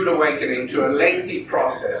very rude awakening to a lengthy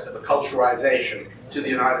process of acculturization to the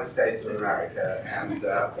United States of America, and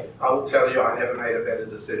I will tell you, I never made a better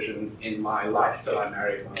decision in my life till I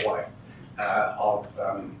married my wife of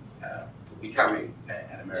becoming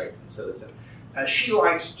an American citizen. She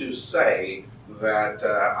likes to say that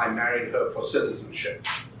I married her for citizenship.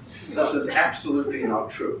 This is absolutely not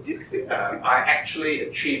true. I actually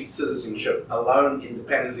achieved citizenship alone,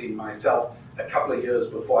 independently myself, a couple of years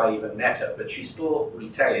before I even met her, but she still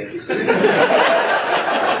retains.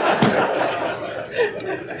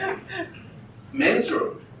 Men's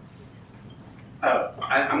room. Oh,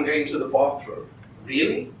 I'm going to the bathroom.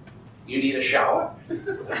 Really? You need a shower?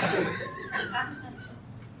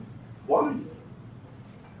 Why?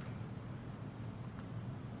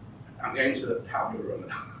 I'm going to the powder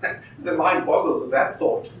room. The mind boggles at that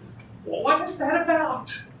thought. Well, what is that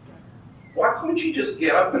about? Why can't you just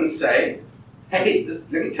get up and say, "Hey,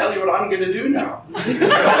 let me tell you what I'm going to do now"?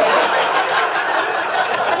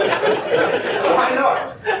 Why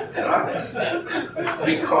not?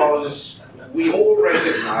 Because we all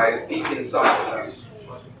recognize deep inside of us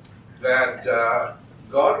that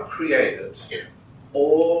God created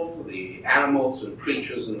all the animals and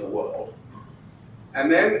creatures in the world, and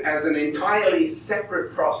then as an entirely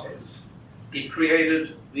separate process, he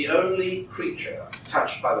created the only creature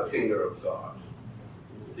touched by the finger of God,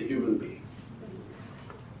 the human being.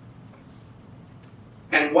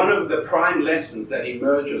 And one of the prime lessons that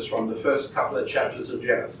emerges from the first couple of chapters of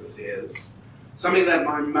Genesis is something that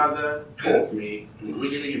my mother taught me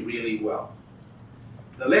really, really well.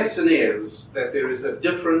 The lesson is that there is a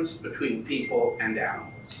difference between people and animals.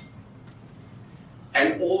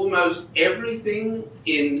 And almost everything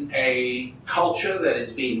in a culture that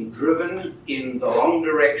is being driven in the wrong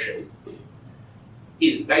direction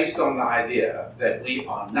is based on the idea that we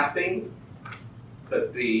are nothing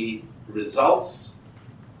but the results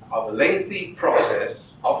of a lengthy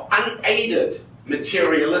process of unaided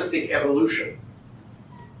materialistic evolution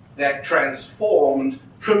that transformed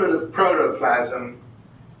primitive protoplasm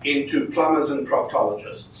into plumbers and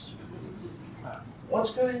proctologists.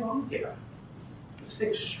 What's going on here? It's an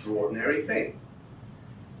extraordinary thing.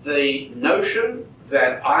 The notion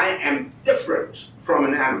that I am different from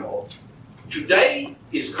an animal today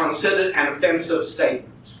is considered an offensive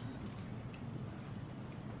statement.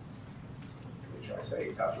 Which I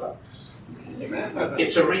say, tough luck.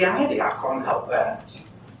 It's a reality, I can't help that.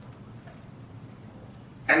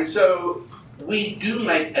 And so we do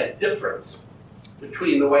make a difference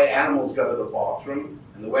between the way animals go to the bathroom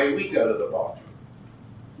and the way we go to the bathroom.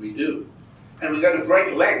 We do. And we go to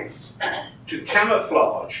great lengths to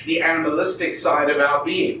camouflage the animalistic side of our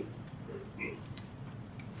being.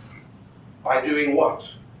 By doing what?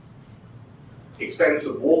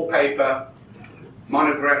 Expensive wallpaper,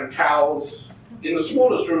 monogrammed towels, in the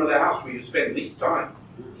smallest room of the house where you spend least time.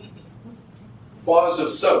 Bars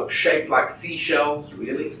of soap shaped like seashells,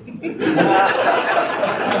 really?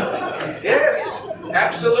 Yes,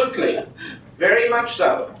 absolutely. Very much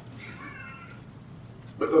so.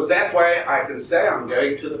 Because that way I can say I'm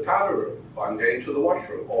going to the powder room, or I'm going to the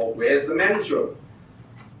washroom, or where's the men's room?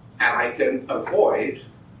 And I can avoid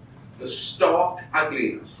the stark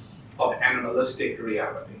ugliness of animalistic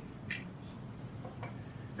reality.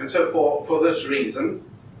 And so for this reason,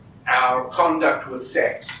 our conduct with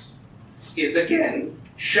sex is again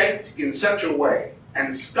shaped in such a way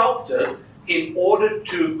and sculpted in order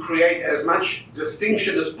to create as much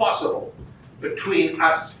distinction as possible between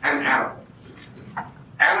us and animals.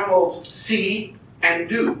 Animals see and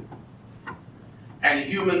do. And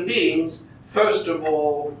human beings, first of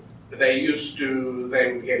all, they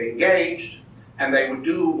would get engaged, and they would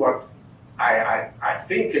do what I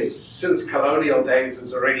think is, since colonial days,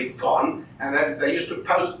 is already gone, and that is they used to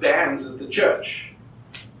post bands at the church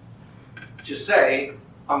to say,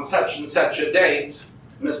 on such and such a date,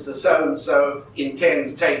 Mr. So-and-so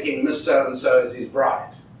intends taking Miss So-and-so as his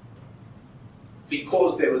bride.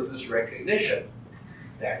 Because there was this recognition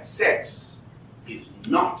that sex is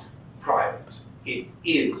not private. It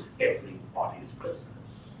is everybody's business.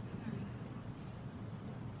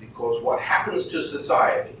 Because what happens to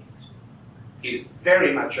society is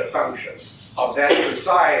very much a function of that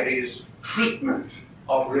society's treatment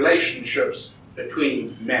of relationships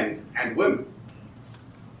between men and women.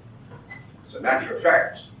 As a matter of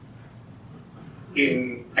fact,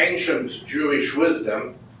 in ancient Jewish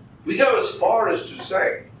wisdom, we go as far as to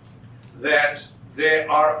say that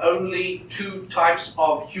there are only two types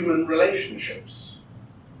of human relationships: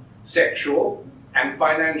 sexual and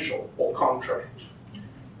financial, or contract.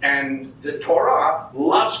 And the Torah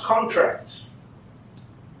loves contracts.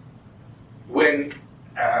 When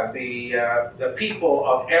the people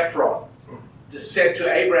of Ephron just said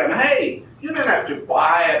to Abraham, hey, you don't have to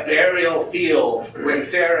buy a burial field when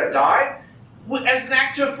Sarah died. As an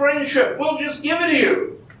act of friendship, we'll just give it to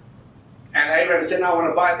you. And Abraham said, no, I want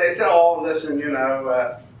to buy it. They said, oh, listen,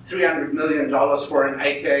 $300 million for an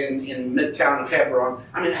acre in midtown Hebron.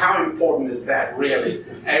 I mean, how important is that, really?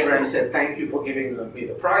 Abraham said, thank you for giving me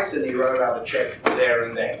the price, and he wrote out a check there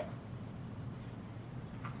and then.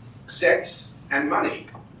 Sex and money,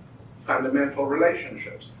 fundamental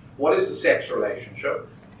relationships. What is a sex relationship?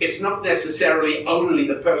 It's not necessarily only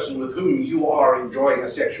the person with whom you are enjoying a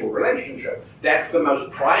sexual relationship. That's the most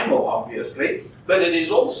primal, obviously, but it is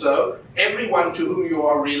also everyone to whom you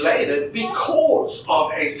are related because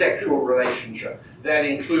of a sexual relationship. That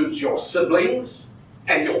includes your siblings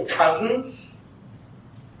and your cousins.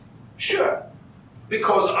 Sure,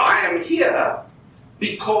 because I am here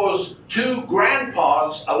because two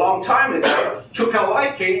grandpas a long time ago took a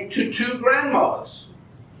liking to two grandmas.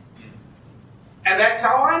 And that's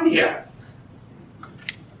how I'm here.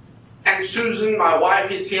 And Susan, my wife,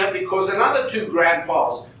 is here because another two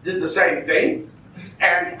grandpas did the same thing.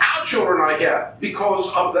 And our children are here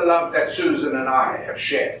because of the love that Susan and I have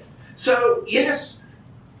shared. So, yes,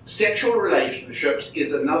 sexual relationships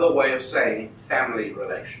is another way of saying family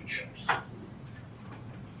relationships.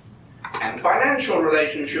 And financial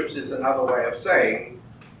relationships is another way of saying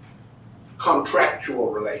contractual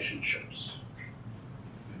relationships.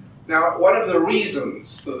 Now, one of the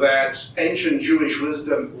reasons that ancient Jewish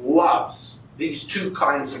wisdom loves these two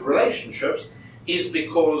kinds of relationships is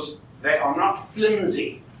because they are not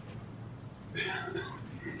flimsy.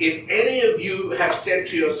 If any of you have said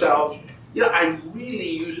to yourselves, I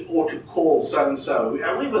really ought to call so-and-so.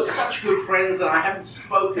 We were such good friends and I haven't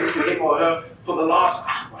spoken to him or her for the last,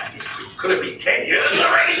 could it be 10 years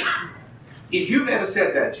already? If you've ever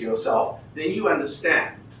said that to yourself, then you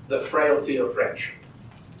understand the frailty of friendship.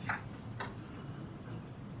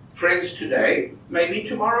 Friends today, maybe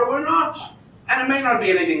tomorrow we're not. And it may not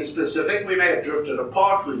be anything specific. We may have drifted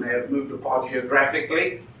apart. We may have moved apart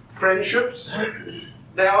geographically. Friendships,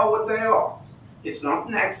 they are what they are. It's not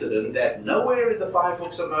an accident that nowhere in the 5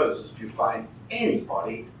 books of Moses do you find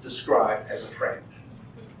anybody described as a friend.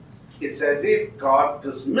 It's as if God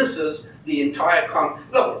dismisses the entire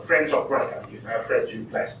look, friends are great. You have friends you've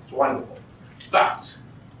blessed. It's wonderful. But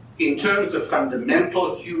in terms of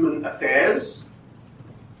fundamental human affairs,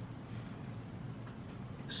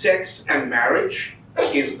 sex and marriage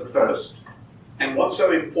is the first. And what's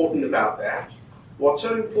so important about that? What's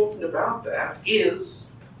so important about that is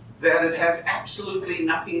that it has absolutely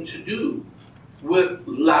nothing to do with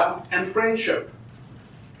love and friendship.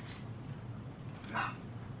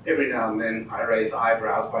 Every now and then I raise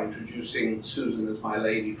eyebrows by introducing Susan as my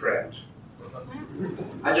lady friend.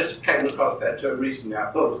 I just came across that term recently.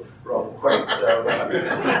 I thought it was rather quaint, so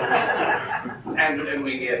and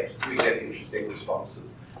we get interesting responses.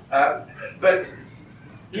 But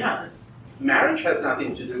yeah, marriage has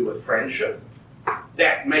nothing to do with friendship.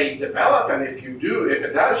 That may develop, and if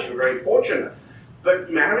it does, you're very fortunate. But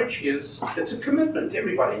marriage it's a commitment.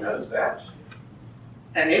 Everybody knows that.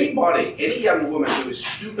 And any young woman who is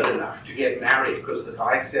stupid enough to get married because the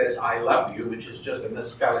guy says, I love you, which is just a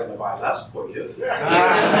misspelling of I lust for you,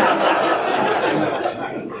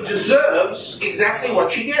 deserves exactly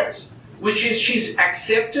what she gets, which is she's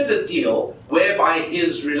accepted a deal whereby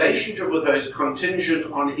his relationship with her is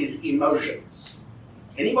contingent on his emotions.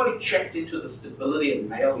 Anybody checked into the stability of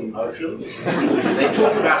male emotions? They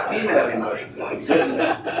talk about female emotions, like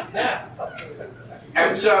goodness.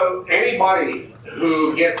 And so anybody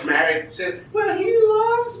who gets married says, well, he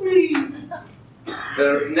loves me.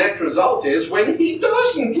 The net result is when he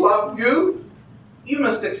doesn't love you, you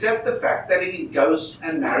must accept the fact that he goes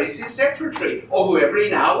and marries his secretary or whoever he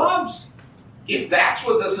now loves. If that's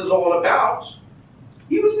what this is all about,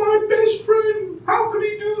 he was my best friend. How could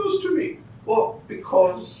he do this to me? Well,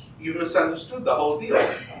 because you misunderstood the whole deal.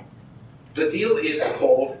 The deal is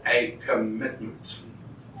called a commitment.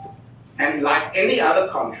 And like any other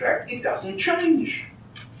contract, it doesn't change.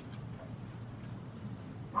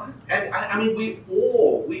 Right? And I mean, we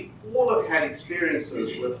all have had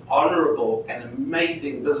experiences with honorable and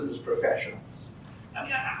amazing business professionals. I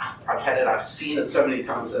mean, I've had it, I've seen it so many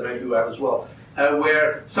times, I know you have as well,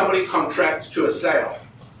 where somebody contracts to a sale.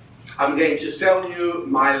 I'm going to sell you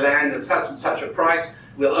my land at such and such a price,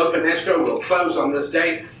 we'll open escrow, we'll close on this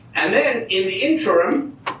date, and then in the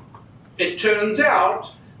interim, it turns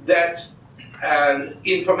out that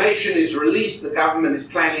information is released, the government is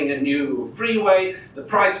planning a new freeway, the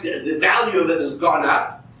value of it has gone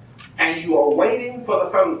up, and you are waiting for the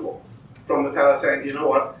phone call from the fellow saying, you know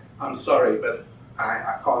what, I'm sorry, but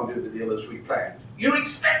I can't do the deal as we planned. You're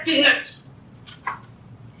expecting it!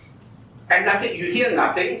 And nothing, you hear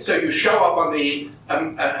nothing, so you show up on the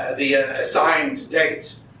assigned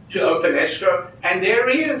date to open escrow, and there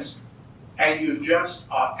he is. And you just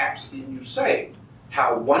are absolutely, you say,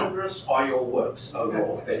 how wondrous are your works, O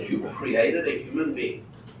Lord, that you created a human being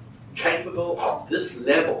capable of this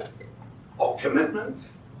level of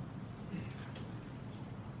commitment.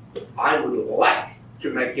 I would like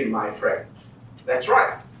to make him my friend. That's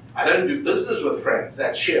right. I don't do business with friends.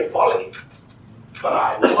 That's sheer folly. But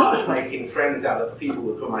I love making friends out of the people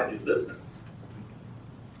with whom I do business.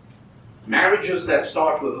 Marriages that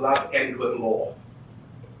start with love end with law.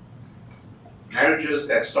 Marriages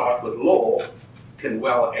that start with law can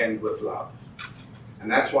well end with love. And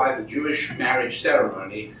that's why the Jewish marriage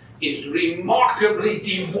ceremony is remarkably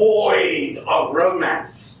devoid of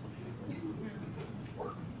romance.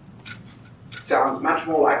 It sounds much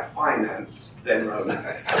more like finance than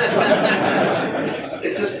romance.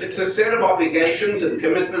 It's a set of obligations and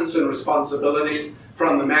commitments and responsibilities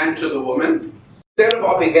from the man to the woman. Set of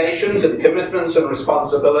obligations and commitments and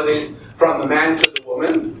responsibilities from the man to the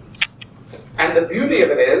woman. And the beauty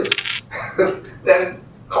of it is that it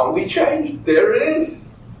can't be changed. There it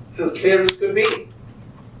is. It's as clear as could be.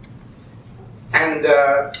 And,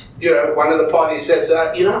 one of the parties says,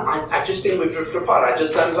 I just think we've drifted apart. I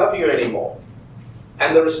just don't love you anymore.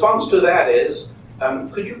 And the response to that is,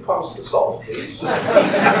 could you pass the salt, please? I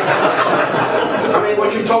mean,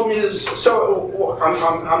 what you told me is so.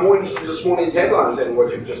 I'm more interested in this morning's headlines than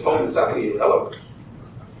what you've just told me is utterly irrelevant.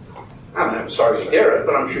 I'm sorry to hear it,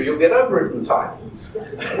 but I'm sure you'll get over it in time.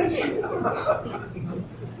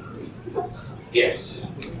 Yes.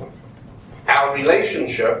 Our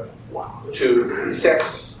relationship to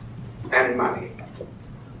sex and money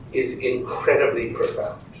is incredibly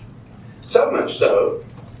profound. So much so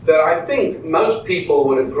that I think most people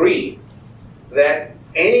would agree that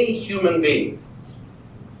any human being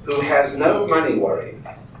who has no money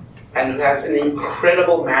worries and who has an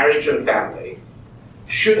incredible marriage and family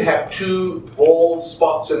should have 2 bald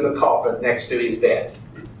spots in the carpet next to his bed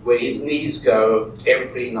where his knees go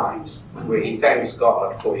every night, where he thanks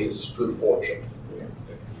God for his good fortune.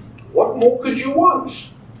 What more could you want?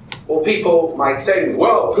 Well, people might say,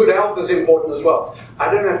 well, good health is important as well.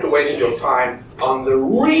 I don't have to waste your time on the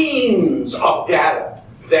reams of data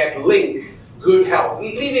that link good health,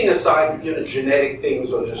 leaving aside genetic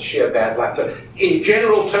things or just sheer bad luck. But in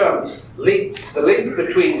general terms, the link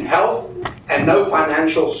between health and no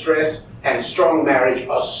financial stress and strong marriage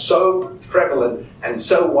are so prevalent and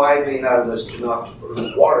so widely known as to not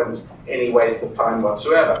warrant any waste of time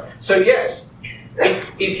whatsoever. So yes,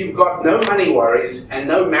 if you've got no money worries and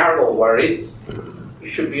no marital worries, you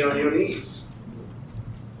should be on your knees.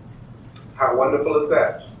 How wonderful is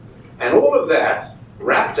that? And all of that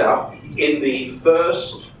wrapped up in the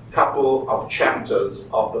first couple of chapters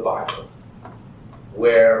of the Bible,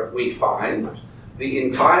 where we find the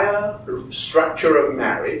entire structure of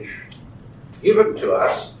marriage given to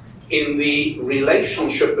us in the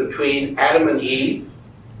relationship between Adam and Eve,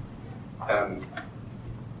 and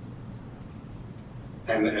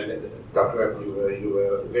Dr. Apple, you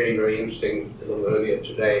were very, very interesting a little earlier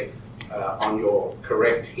today on your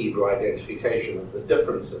correct Hebrew identification of the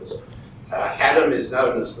differences. Adam is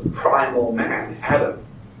known as the primal man, Adam.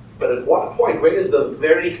 But at what point, when is the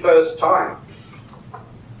very first time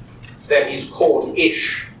that he's called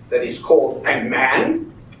Ish, that he's called a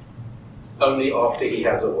man? Only after he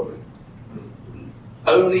has a woman.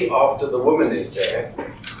 Only after the woman is there.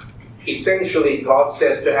 Essentially, God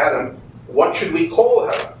says to Adam, what should we call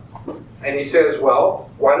her? And he says, well,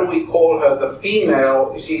 why don't we call her the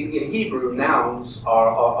female? You see, in Hebrew, nouns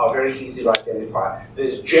are very easy to identify.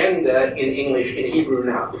 There's gender in English in Hebrew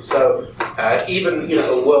nouns. So even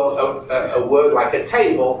a word like a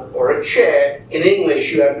table or a chair, in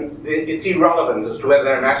English, it's irrelevant as to whether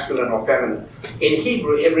they're masculine or feminine. In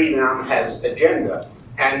Hebrew, every noun has a gender.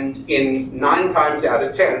 And in 9 times out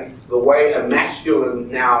of 10, the way a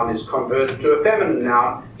masculine noun is converted to a feminine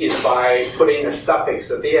noun is by putting a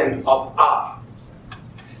suffix at the end of "a."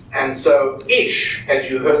 And so Ish, as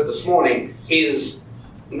you heard this morning, is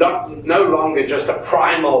no longer just a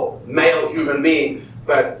primal male human being,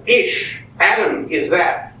 but Ish, Adam is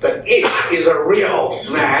that, but Ish is a real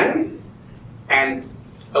man, and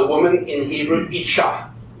a woman in Hebrew, Isha,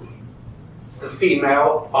 the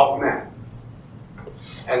female of man.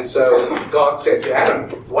 And so God said to Adam,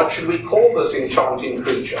 what should we call this enchanting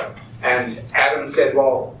creature? And Adam said,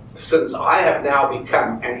 well, since I have now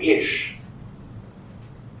become an Ish,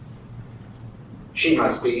 she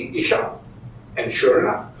must be Isha. And sure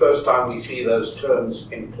enough, first time we see those terms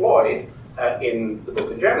employed in the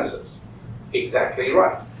book of Genesis. Exactly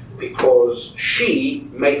right. Because she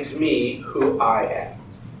makes me who I am.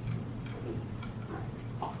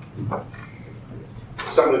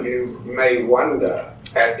 Some of you may wonder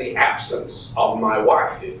at the absence of my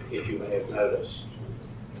wife, if you may have noticed.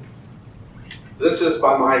 This is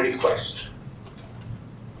by my request.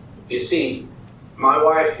 You see, my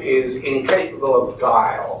wife is incapable of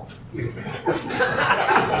guile.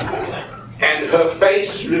 And her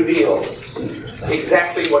face reveals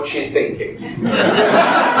exactly what she's thinking.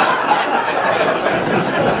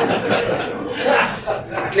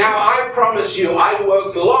 Now, I promise you, I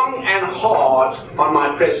worked long and hard on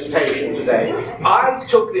my presentation today. I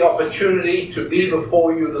took the opportunity to be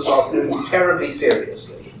before you this afternoon terribly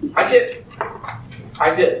seriously. I did.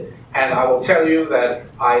 And I will tell you that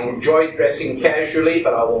I enjoyed dressing casually,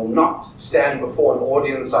 but I will not stand before an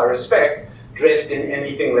audience I respect dressed in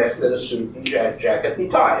anything less than a suit and jacket and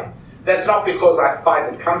tie. That's not because I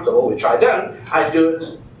find it comfortable, which I don't. I do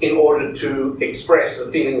it in order to express the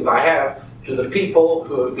feelings I have to the people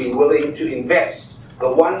who have been willing to invest the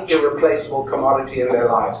one irreplaceable commodity in their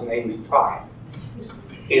lives, namely time,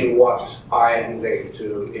 in what I am going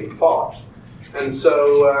to impart. And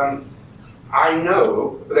so I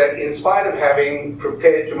know that in spite of having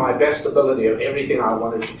prepared to my best ability of everything I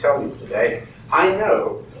wanted to tell you today, I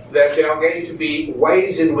know that there are going to be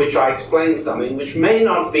ways in which I explain something which may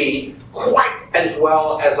not be quite as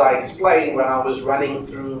well as I explained when I was running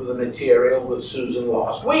through the material with Susan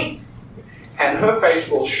last week. And her face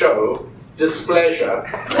will show displeasure.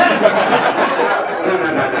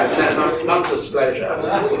 No, not displeasure.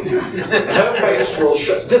 Her face will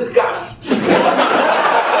show disgust.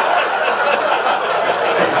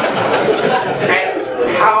 And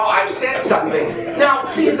how I've said something. Now,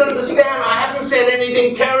 please understand, I haven't said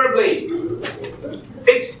anything terribly.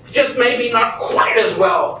 It's just maybe not quite as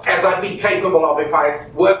well as I'd be capable of if I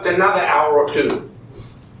worked another hour or two.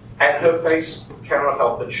 And her face cannot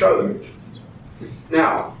help but show it.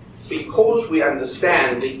 Now, because we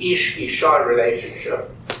understand the Ish-Isha relationship,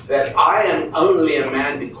 that I am only a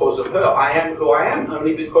man because of her. I am who I am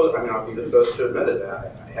only because, I'll be the first to admit it.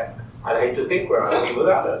 I'd hate to think where I'd be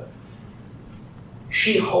without her.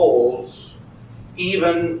 She holds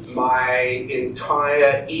even my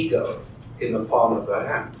entire ego in the palm of her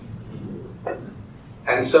hand.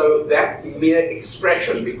 And so that mere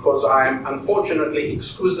expression, because I am unfortunately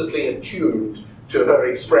exquisitely attuned to her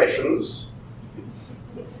expressions,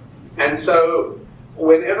 and so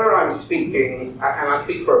whenever I'm speaking, and I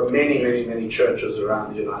speak for many churches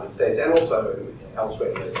around the United States and also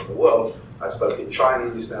elsewhere in the world. I spoke in China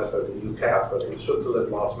recently, I spoke in the UK, I spoke in Switzerland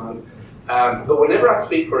last month. But whenever I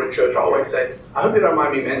speak for a church, I always say, I hope you don't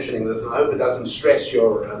mind me mentioning this, and I hope it doesn't stress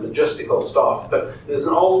your logistical staff, but there's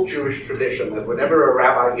an old Jewish tradition that whenever a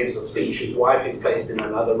rabbi gives a speech, his wife is placed in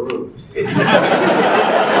another room.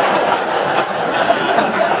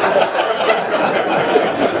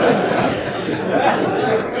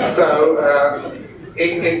 So,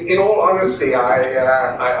 in all honesty,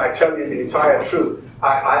 I tell you the entire truth.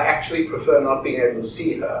 I actually prefer not being able to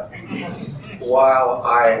see her while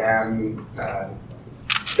I am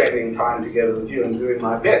spending time together with you and doing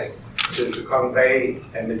my best to convey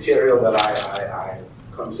a material that I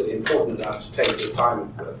consider important enough to take the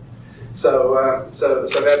time with. So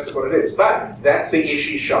that's what it is. But that's the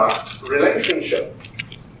Ish-Isha relationship.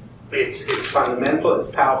 It's fundamental,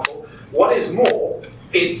 it's powerful. What is more,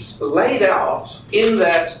 it's laid out in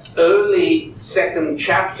that early second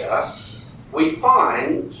chapter. We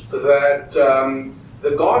find that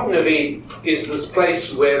the Garden of Eden is this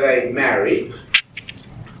place where they married,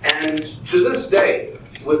 and to this day,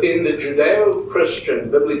 within the Judeo-Christian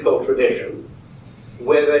biblical tradition,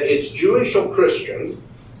 whether it's Jewish or Christian,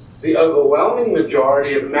 the overwhelming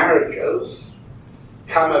majority of marriages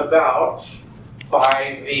come about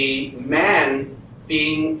by the man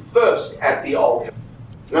being first at the altar.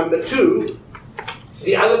 Number two,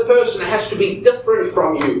 the other person has to be different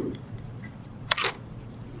from you.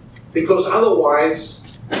 Because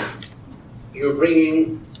otherwise, you're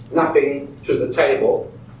bringing nothing to the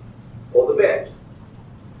table or the bed,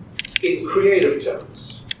 in creative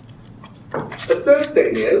terms. The third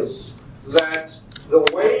thing is that the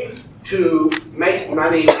way to make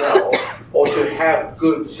money well or to have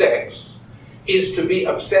good sex is to be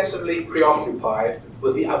obsessively preoccupied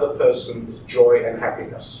with the other person's joy and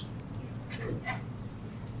happiness.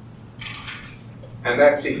 And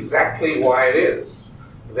that's exactly why it is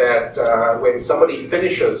that when somebody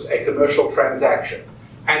finishes a commercial transaction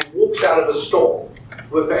and walks out of a store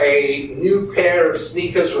with a new pair of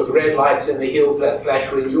sneakers with red lights in the heels that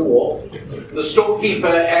flash when you walk, the storekeeper,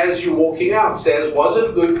 as you're walking out, says, "Was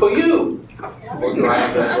it good for you?" Or do I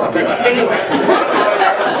have that? Anyway,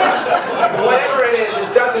 whatever it is,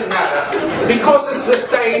 it doesn't matter, because it's the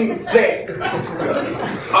same thing.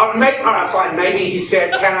 All right, fine, maybe he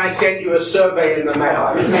said, "Can I send you a survey in the mail?"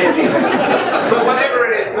 I mean, maybe that. But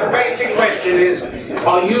whatever it is, the basic question is,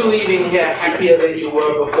 are you leaving here happier than you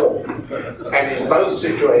were before? And in both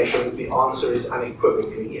situations, the answer is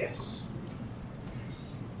unequivocally yes.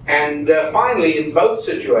 And finally, in both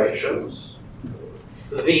situations,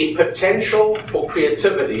 the potential for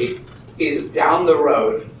creativity is down the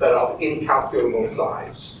road, but of incalculable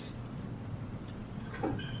size.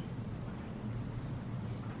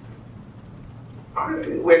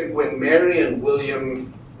 When Mary and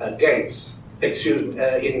William Gates, Gates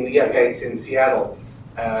in Seattle,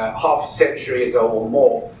 half a century ago or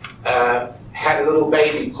more, had a little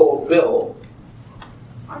baby called Bill,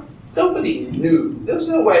 nobody knew. There was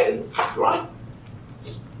no way, right?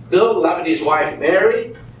 Bill loved his wife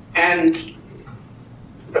Mary, and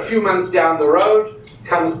a few months down the road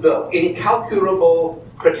comes Bill. Incalculable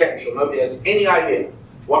potential. Nobody has any idea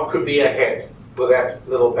what could be ahead with that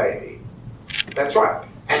little baby. That's right.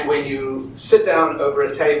 And when you sit down over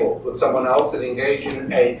a table with someone else and engage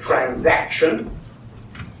in a transaction,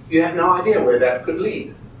 you have no idea where that could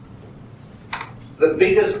lead. The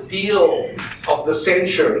biggest deals of the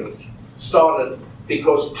century started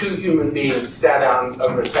because two human beings sat down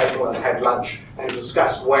over a table and had lunch and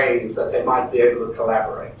discussed ways that they might be able to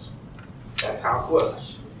collaborate. That's how it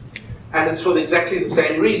works. And it's for exactly the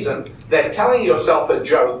same reason that telling yourself a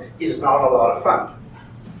joke is not a lot of fun.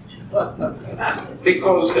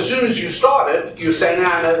 Because as soon as you start it, you say, "No,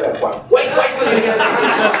 I know that one. Wait till you hear the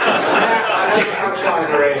punchline." I know the punchline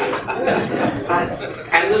already.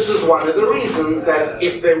 And this is one of the reasons that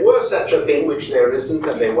if there were such a thing, which there isn't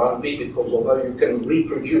and there won't be, because although you can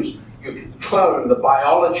reproduce, you can clone the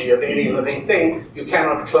biology of any living thing, you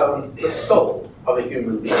cannot clone the soul of a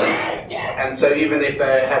human being. And so even if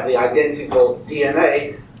they have the identical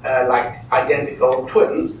DNA, like identical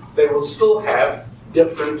twins, they will still have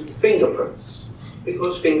different fingerprints,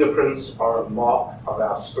 because fingerprints are a mark of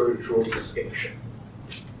our spiritual distinction.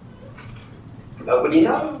 Nobody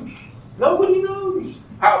knows. Nobody knows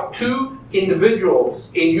how two individuals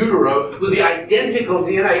in utero with the identical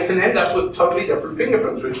DNA can end up with totally different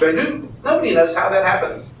fingerprints, which they do. Nobody knows how that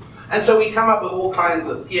happens. And so we come up with all kinds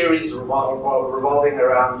of theories revolving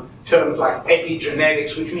around terms like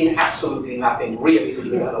epigenetics, which mean absolutely nothing really, because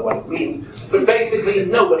we don't know what it means. But basically,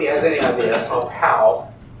 nobody has any idea of how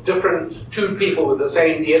two people with the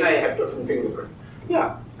same DNA have different fingerprints.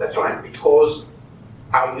 Yeah, that's right, because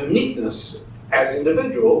our uniqueness as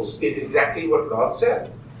individuals is exactly what God said,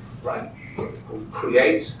 right? We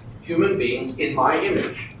create human beings in my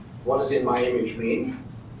image. What does in my image mean?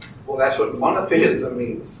 Well, that's what monotheism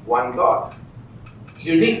means, one God.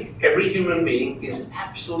 Unique. Every human being is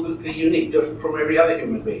absolutely unique, different from every other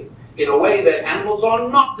human being, in a way that animals are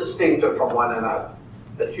not distinctive from one another,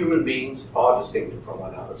 but human beings are distinctive from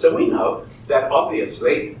one another. So we know that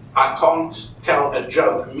obviously I can't tell a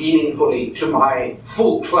joke meaningfully to my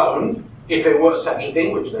full clone, if there were such a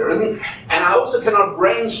thing, which there isn't, and I also cannot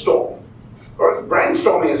brainstorm. Or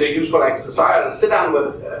brainstorming is a useful exercise. I sit down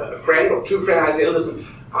with a friend or two friends and I say, "Listen,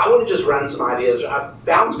 I want to just run some ideas.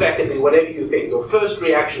 Bounce back at me, whatever you think. Your first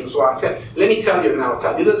reaction is what I tell. Let me tell you, and I'll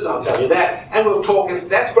tell you this, and I'll tell you that, and we'll talk." And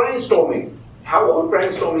that's brainstorming. How would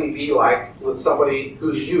brainstorming be like with somebody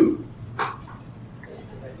who's you?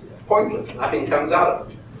 Pointless. Nothing comes out of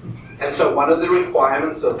it. And so one of the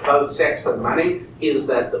requirements of both sex and money is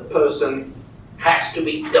that the person has to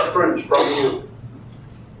be different from you.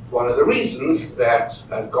 One of the reasons that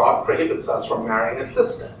God prohibits us from marrying a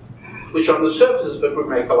sister, which on the surface of it would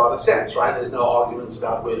make a lot of sense, right? There's no arguments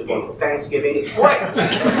about where to go for Thanksgiving. It's great.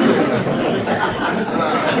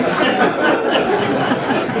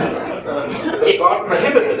 God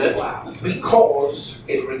prohibited it because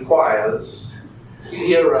it requires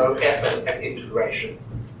zero effort at integration.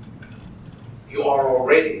 You are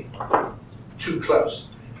already too close.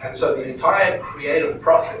 And so the entire creative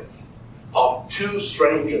process of two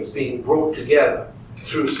strangers being brought together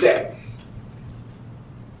through sex,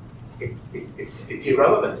 it's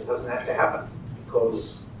irrelevant. It doesn't have to happen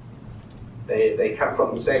because they come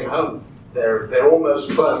from the same home. They're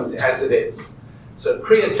almost clones as it is. So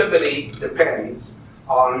creativity depends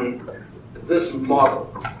on this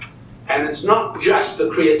model. And it's not just the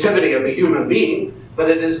creativity of a human being, but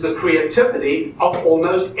it is the creativity of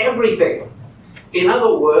almost everything. In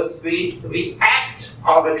other words, the act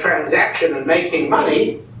of a transaction and making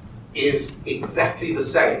money is exactly the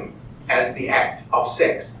same as the act of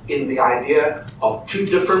sex, in the idea of two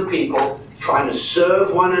different people trying to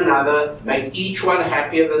serve one another, make each one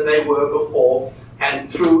happier than they were before, and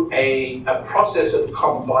through a process of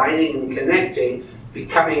combining and connecting,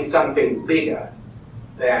 becoming something bigger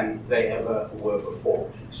than they ever were before.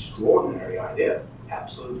 Extraordinary idea,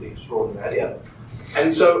 absolutely extraordinary idea.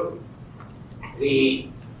 And so the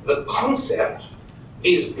concept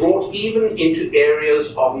is brought even into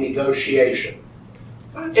areas of negotiation.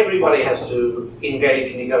 Everybody has to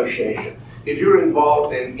engage in negotiation. If you're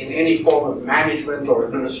involved in any form of management or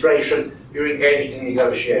administration, you're engaged in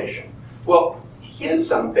negotiation. Well, here's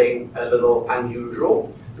something a little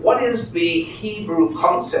unusual. What is the Hebrew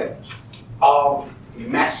concept of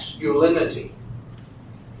masculinity?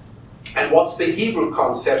 And what's the Hebrew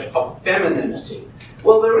concept of femininity?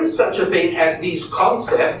 Well, there is such a thing as these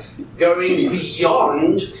concepts going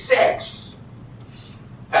beyond sex.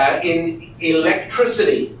 In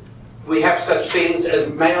electricity, we have such things as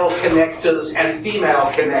male connectors and female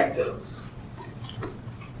connectors.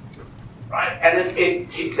 Right? And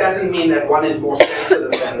it doesn't mean that one is more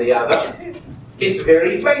sensitive than the other. It's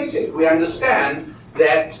very basic. We understand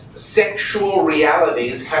that sexual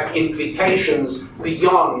realities have implications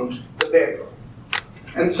beyond the bedroom.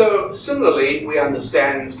 And so, similarly, we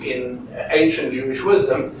understand in ancient Jewish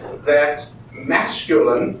wisdom that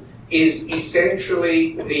masculine is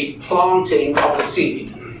essentially the planting of a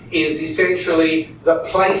seed, is essentially the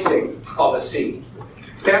placing of a seed.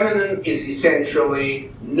 Feminine is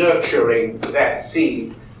essentially nurturing that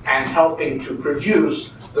seed and helping to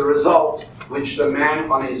produce the result which the man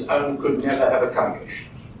on his own could never have accomplished.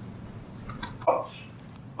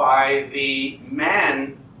 By the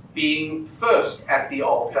man being first at the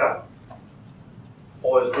altar,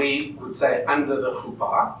 or as we would say, under the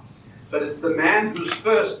chuppah, but it's the man who's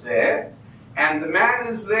first there, and the man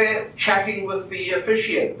is there chatting with the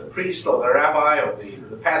officiant, the priest or the rabbi or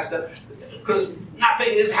the pastor, because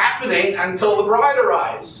nothing is happening until the bride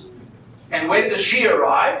arrives. And when does she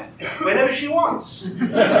arrive? Whenever she wants.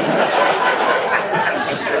 And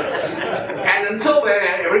until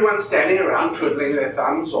then, everyone's standing around twiddling their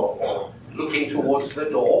thumbs or looking towards the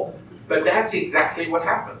door. But that's exactly what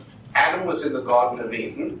happened. Adam was in the Garden of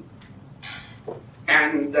Eden,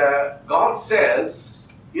 and God says,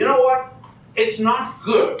 you know what? It's not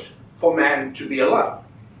good for man to be alone.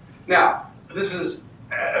 Now, this is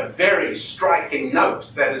a very striking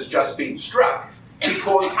note that has just been struck,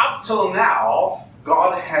 because up till now,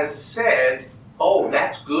 God has said, oh,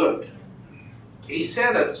 that's good. He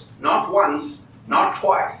said it not once, not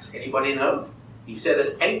twice. Anybody know? He said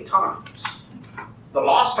it 8 times. The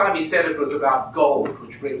last time he said it was about gold,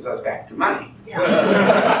 which brings us back to money.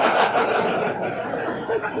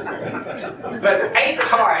 But 8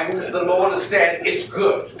 times the Lord has said it's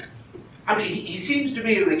good. I mean, he seems to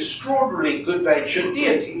be an extraordinarily good-natured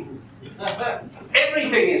deity.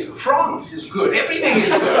 Everything is, France is good, everything is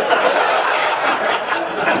good.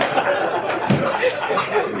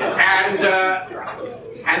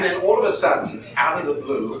 And then all of a sudden, out of the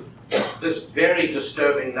blue, this very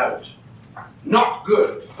disturbing note. Not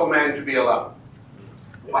good for man to be alone.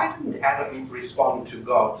 Why didn't Adam respond to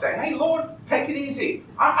God saying, hey Lord, take it easy.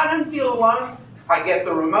 I don't feel alone. I get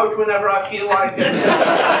the remote whenever I feel like it.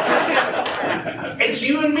 It's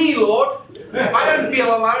you and me, Lord. I don't feel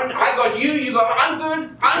alone. I got you, you got, I'm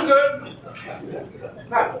good.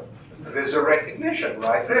 No, there's a recognition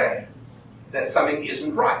right there that something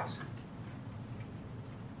isn't right.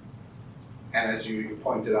 And as you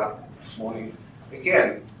pointed out this morning,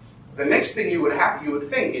 again, the next thing you would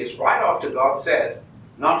think is, right after God said,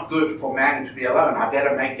 not good for man to be alone, I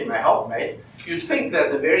better make him a helpmate, you'd think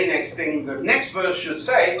that the very next thing, the next verse should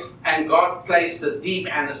say, and God placed a deep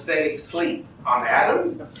anesthetic sleep on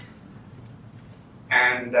Adam.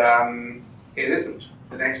 And it isn't.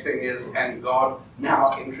 The next thing is, and God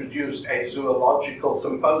now introduced a zoological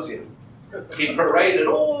symposium. He paraded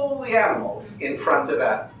all the animals in front of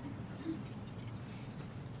Adam.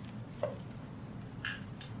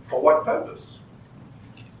 For what purpose?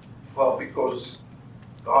 Well, because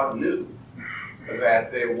God knew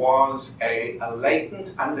that there was a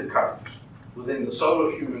latent undercurrent within the soul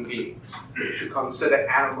of human beings to consider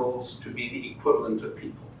animals to be the equivalent of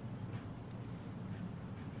people.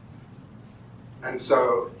 And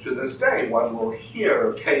so, to this day, one will hear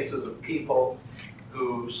of cases of people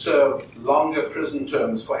who served longer prison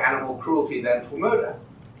terms for animal cruelty than for murder.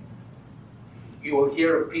 You will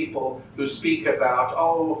hear of people who speak about,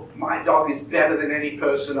 oh, my dog is better than any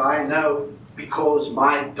person I know because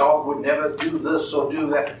my dog would never do this or do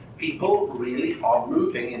that. People really are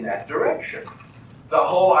moving in that direction. The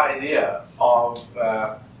whole idea of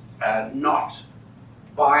not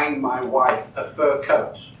buying my wife a fur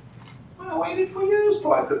coat. Well, I waited for years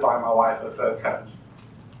till I could buy my wife a fur coat.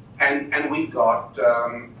 And we got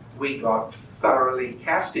thoroughly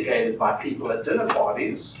castigated by people at dinner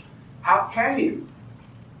parties. How can you?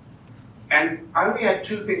 And I only had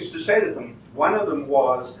two things to say to them. One of them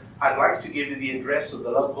was, I'd like to give you the address of the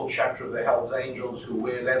local chapter of the Hells Angels who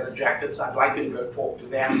wear leather jackets. I'd like you to go talk to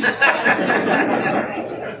them.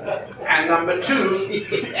 And number two,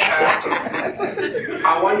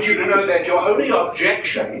 I want you to know that your only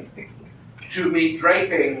objection to me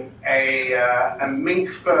draping a mink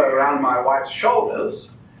fur around my wife's shoulders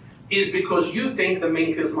is because you think the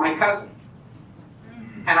mink is my cousin.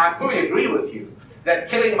 And I fully agree with you that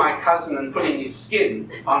killing my cousin and putting his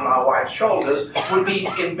skin on my wife's shoulders would be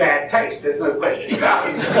in bad taste. There's no question about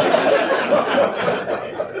it.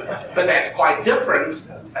 But that's quite different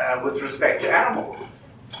with respect to animals.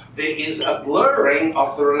 There is a blurring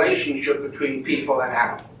of the relationship between people and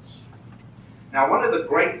animals. Now, one of the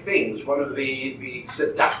great things, one of the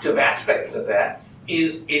seductive aspects of that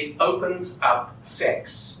is it opens up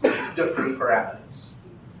sex to different parameters.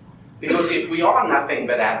 Because if we are nothing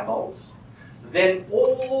but animals, then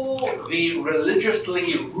all the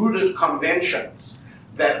religiously rooted conventions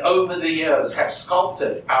that over the years have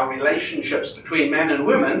sculpted our relationships between men and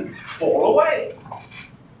women fall away.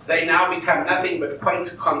 They now become nothing but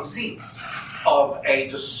quaint conceits of a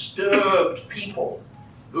disturbed people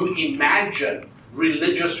who imagine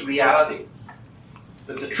religious realities.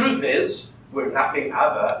 But the truth is, we're nothing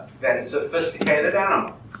other than sophisticated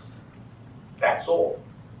animals. That's all.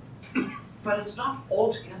 But it's not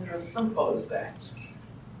altogether as simple as that.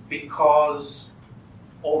 Because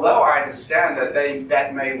although I understand that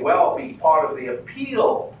that may well be part of the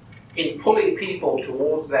appeal in pulling people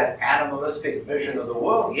towards that animalistic vision of the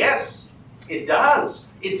world, yes, it does.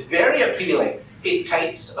 It's very appealing. It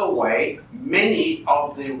takes away many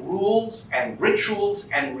of the rules and rituals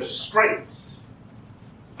and restraints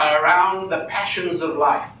around the passions of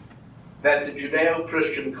life that the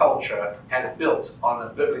Judeo-Christian culture has built on a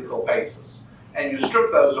biblical basis. And you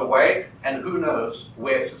strip those away, and who knows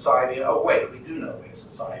where society... Oh, wait, we do know where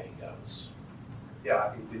society goes. Yeah, I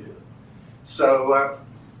think we do. So,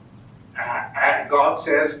 God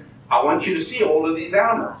says, I want you to see all of these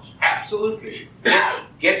animals. Absolutely.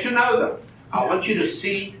 Get to know them. I want you to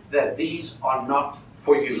see that these are not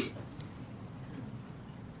for you.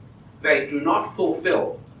 They do not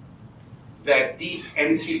fulfill that deep,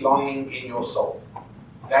 empty longing in your soul.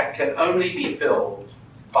 That can only be filled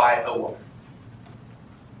by a woman.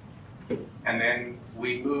 And then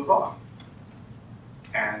we move on.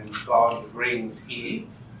 And God brings Eve.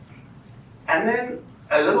 And then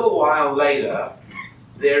a little while later,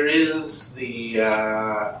 there is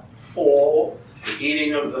the fall, the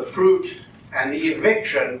eating of the fruit, and the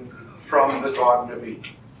eviction from the Garden of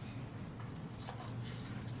Eden.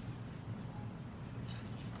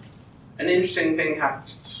 An interesting thing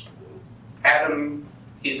happens. Adam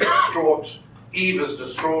is distraught. Eve is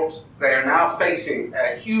distraught. They are now facing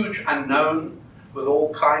a huge unknown with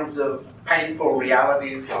all kinds of painful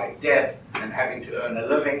realities like death and having to earn a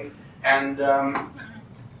living. And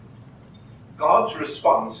God's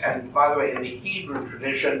response, and by the way, in the Hebrew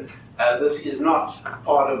tradition, this is not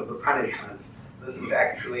part of the punishment. This is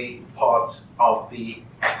actually part of the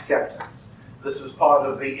acceptance. This is part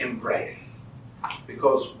of the embrace.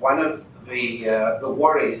 Because one of the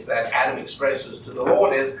worries that Adam expresses to the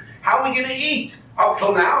Lord is, how are we going to eat? Up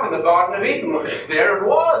till now in the Garden of Eden, there it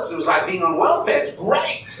was. It was like being on welfare. It's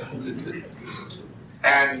great.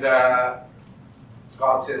 And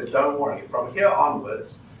God says, don't worry. From here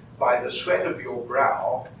onwards, by the sweat of your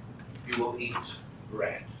brow, you will eat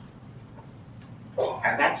bread.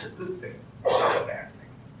 And that's a good thing. It's not a bad thing.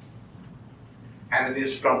 And it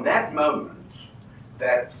is from that moment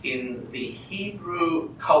that in the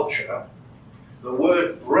Hebrew culture, the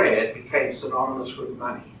word bread became synonymous with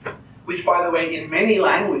money. Which, by the way, in many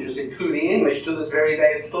languages, including English, to this very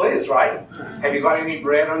day it still is, right? Have you got any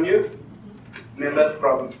bread on you? Remember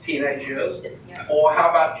from teenage years? Yeah. Or how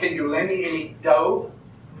about, can you lend me any dough?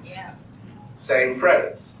 Yeah. Same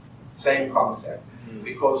phrase, same concept.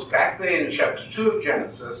 Because back there in chapter 2 of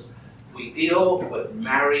Genesis, we deal with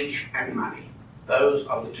marriage and money. Those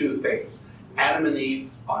are the two things. Adam and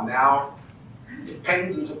Eve are now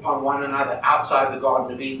dependent upon one another outside the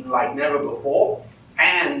Garden of Eden like never before.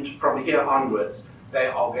 And from here onwards, they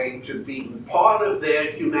are going to be, part of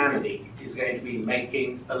their humanity is going to be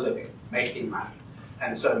making a living, making money.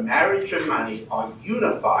 And so marriage and money are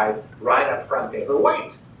unified right up front there. But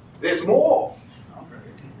wait, there's more.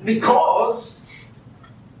 Because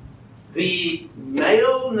the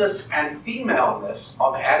maleness and femaleness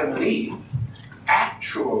of Adam and Eve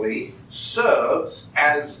actually serves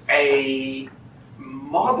as a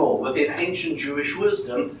model within ancient Jewish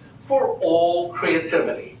wisdom for all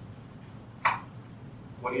creativity.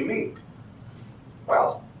 What do you mean?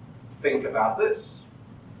 Well, think about this.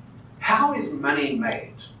 How is money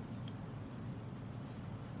made?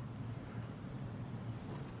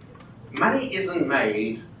 Money isn't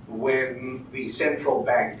made when the central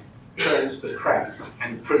bank turns the cranks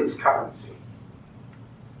and prints currency.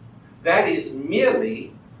 That is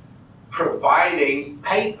merely providing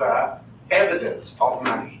paper evidence of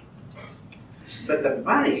money. But the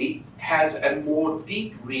money has a more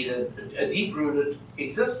deep-rooted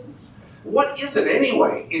existence. What is it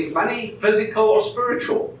anyway? Is money physical or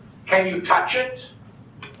spiritual? Can you touch it?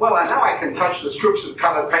 Well, I know I can touch the strips of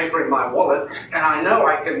colored paper in my wallet, and I know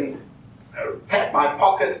I can pat my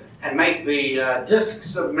pocket and make the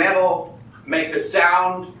discs of metal make a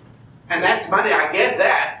sound, and that's money, I get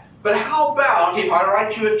that. But how about if I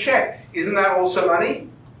write you a check? Isn't that also money?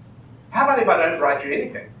 How about if I don't write you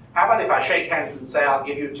anything? How about if I shake hands and say I'll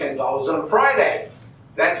give you $10 on Friday?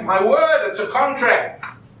 That's my word, it's a contract.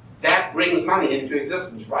 That brings money into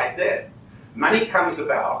existence right there. Money comes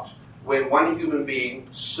about when one human being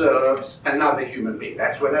serves another human being.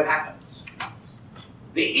 That's when it happens.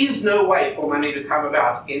 There is no way for money to come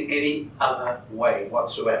about in any other way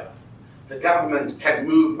whatsoever. The government can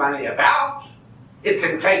move money about. It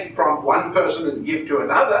can take from one person and give to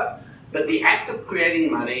another. But the act of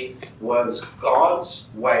creating money was God's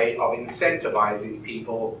way of incentivizing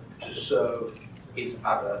people to serve his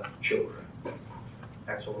other children.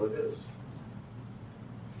 That's all it is.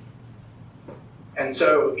 And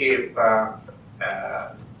so if there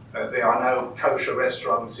are no kosher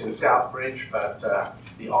restaurants in Southbridge, but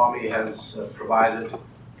the army has provided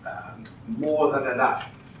more than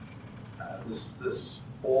enough. This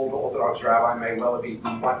old Orthodox rabbi may well have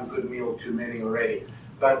eaten one good meal too many already.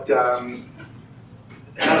 But another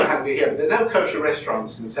hungry here. There are no kosher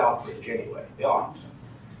restaurants in Southbridge anyway. There aren't.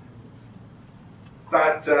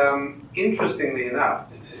 But interestingly enough,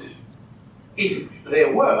 if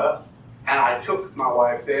there were, and I took my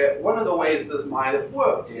wife there, one of the ways this might have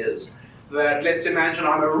worked is that, let's imagine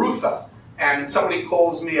I'm a roofer, and somebody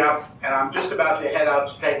calls me up, and I'm just about to head out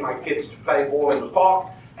to take my kids to play ball in the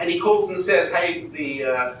park, and he calls and says, hey,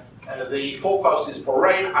 the forecast is for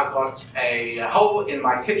rain, I've got a hole in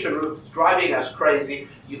my kitchen roof, it's driving us crazy,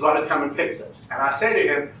 you've got to come and fix it. And I say to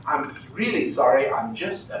him, I'm really sorry, I'm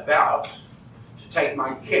just about to take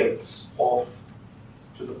my kids off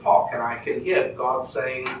to the park, and I can hear God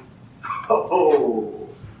saying, oh,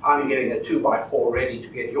 I'm getting a 2x4 ready to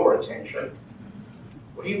get your attention.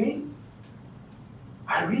 What do you mean?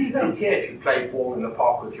 I really don't care if you play ball in the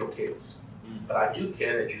park with your kids, but I do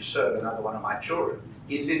care that you serve another one of my children.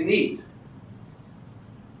 He's in need.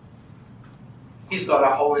 He's got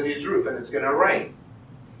a hole in his roof and it's going to rain.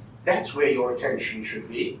 That's where your attention should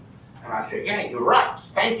be. And I say, yeah, you're right.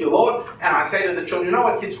 Thank you, Lord. And I say to the children, you know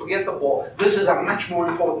what, kids, forget the ball. This is a much more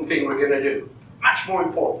important thing we're going to do. Much more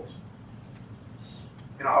important.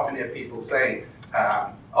 You know, I often hear people saying,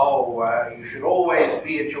 you should always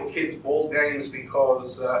be at your kids' ball games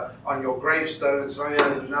because on your gravestone it's only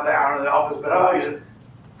another hour in the office, but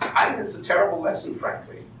I think it's a terrible lesson,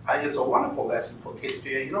 frankly. I think it's a wonderful lesson for kids to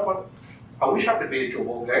hear, you know what, I wish I could be at your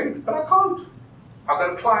ball game, but I can't. I've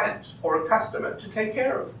got a client or a customer to take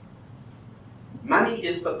care of. Money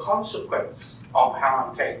is the consequence of how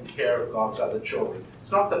I'm taking care of God's other children.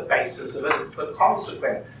 It's not the basis of it, it's the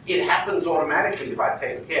consequence. It happens automatically if I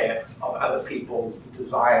take care of other people's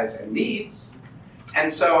desires and needs.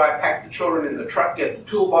 And so I pack the children in the truck, get the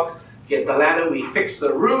toolbox, get the ladder, we fix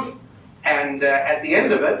the roof, and at the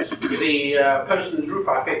end of it, the person whose roof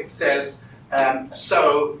I fixed says,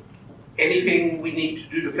 so anything we need to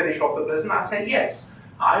do to finish off the business? I say, yes,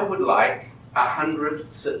 I would like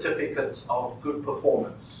 100 certificates of good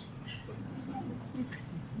performance.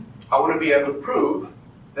 I want to be able to prove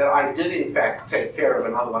that I did in fact take care of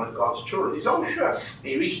another one of God's children? He said, oh sure.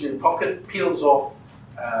 He reached in his pocket, peels off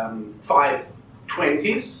 5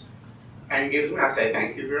 20s, and gives me. I say,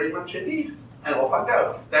 thank you very much indeed. And off I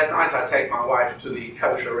go. That night I take my wife to the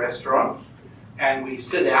kosher restaurant, and we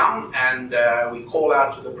sit down and we call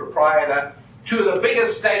out to the proprietor, 2 of the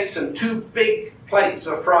biggest steaks and 2 big plates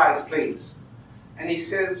of fries, please. And he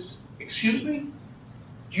says, excuse me?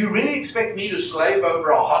 Do you really expect me to slave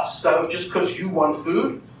over a hot stove just because you want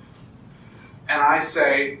food? And I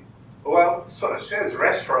say, well, it sort of says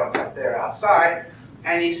restaurant up there outside.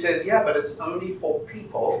 And he says, yeah, but it's only for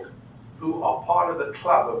people who are part of the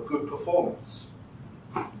club of good performance.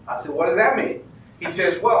 I said, what does that mean? He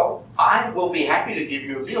says, well, I will be happy to give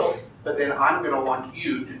you a bill, but then I'm going to want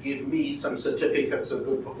you to give me some certificates of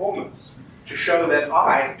good performance to show that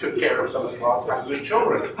I took care of some of God's hungry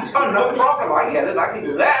children. Oh, no problem, I get it, I can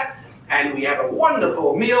do that. And we have a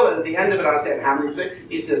wonderful meal, and at the end of it I said, how many is it?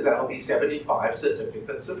 He says, that'll be 75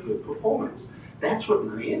 certificates of good performance. That's what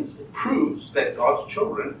money is. It proves that God's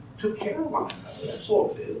children took care of one another. That's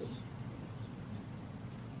all it is.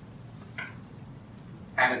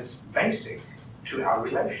 And it's basic to our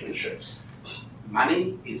relationships.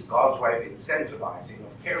 Money is God's way of incentivizing,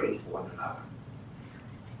 of caring for one another.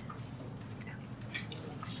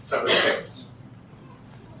 So it is.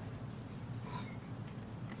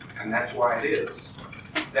 And that's why it is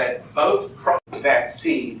that both that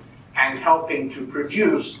seed and helping to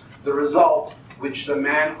produce the result which the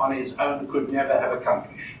man on his own could never have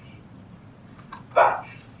accomplished. But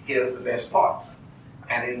here's the best part.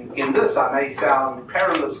 And in this I may sound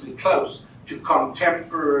perilously close to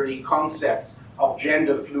contemporary concepts of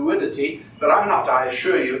gender fluidity, but I'm not, I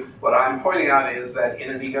assure you. What I'm pointing out is that in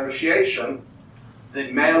a negotiation,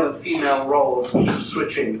 the male and female roles keep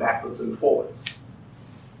switching backwards and forwards.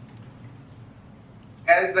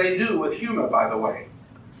 As they do with humor, by the way.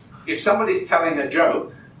 If somebody's telling a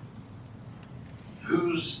joke,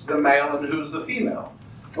 who's the male and who's the female?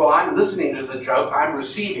 Well, I'm listening to the joke, I'm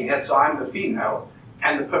receiving it, so I'm the female,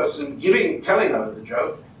 and the person telling over the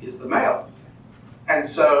joke is the male. And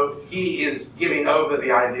so he is giving over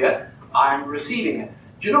the idea, I'm receiving it.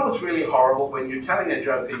 Do you know what's really horrible? When you're telling a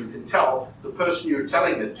joke and you can tell the person you're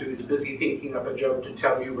telling it to is busy thinking of a joke to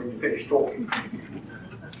tell you when you finish talking.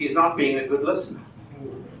 He's not being a good listener.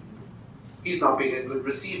 He's not being a good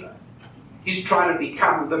receiver. He's trying to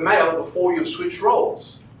become the male before you've switched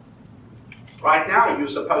roles. Right now, you're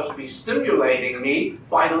supposed to be stimulating me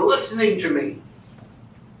by listening to me.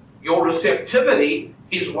 Your receptivity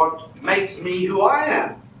is what makes me who I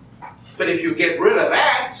am. But if you get rid of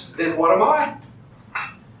that, then what am I?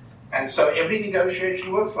 And so every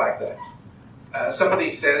negotiation works like that. Somebody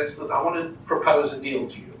says, look, I want to propose a deal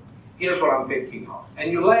to you. Here's what I'm thinking of.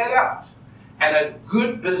 And you lay it out. And a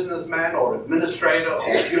good businessman or administrator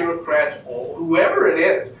or bureaucrat or whoever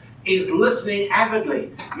it is listening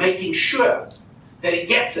avidly, making sure that he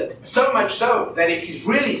gets it. So much so that if he's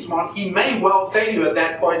really smart, he may well say to you at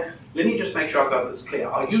that point, let me just make sure I got this clear.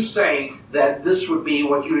 Are you saying that this would be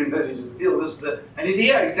what you envisage as the deal? And he's,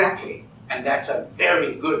 yeah, exactly. And that's a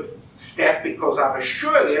very good step because I've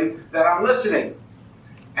assured him that I'm listening.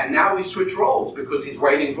 And now we switch roles because he's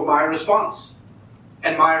waiting for my response.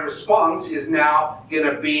 And my response is now going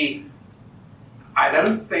to be, I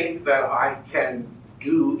don't think that I can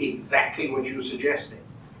do exactly what you're suggesting.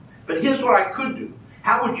 But here's what I could do.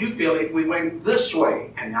 How would you feel if we went this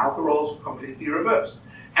way? And now the roles are completely reversed.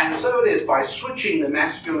 And so it is by switching the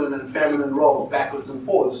masculine and feminine roles backwards and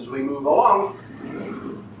forwards as we move along,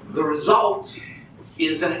 the result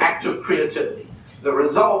is an act of creativity. The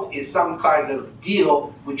result is some kind of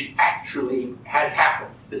deal which actually has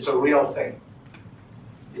happened. It's a real thing.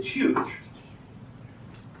 It's huge.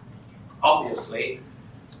 Obviously,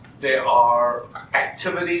 there are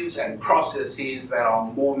activities and processes that are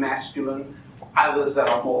more masculine, others that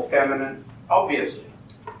are more feminine, obviously.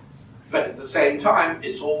 But at the same time,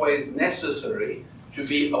 it's always necessary to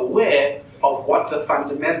be aware of what the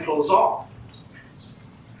fundamentals are.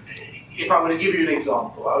 If I'm going to give you an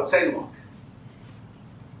example, I would say, look,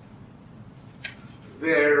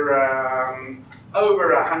 there are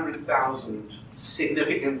over 100,000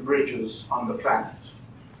 significant bridges on the planet.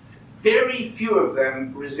 Very few of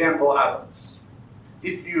them resemble others.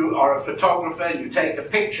 If you are a photographer and you take a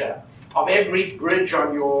picture of every bridge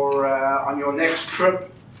on your next trip,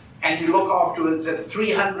 and you look afterwards at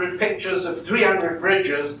 300 pictures of 300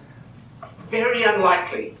 bridges, very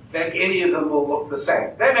unlikely that any of them will look the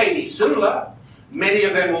same. They may be similar. Many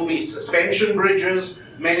of them will be suspension bridges.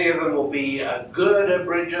 Many of them will be girder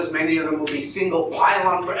bridges. Many of them will be single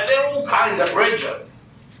pylon bridges. There are all kinds of bridges.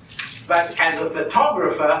 But as a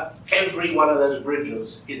photographer, every one of those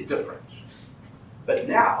bridges is different. But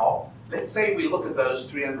now, let's say we look at those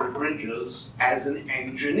 300 bridges as an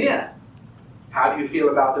engineer. How do you feel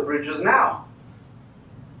about the bridges now?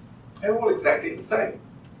 They're all exactly the same.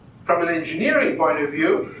 From an engineering point of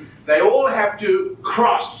view, they all have to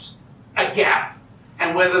cross a gap.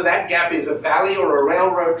 And whether that gap is a valley or a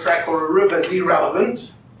railroad track or a river is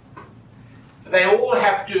irrelevant. They all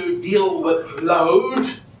have to deal with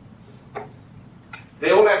load. They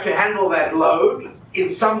all have to handle that load in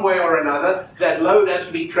some way or another. That load has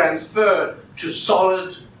to be transferred to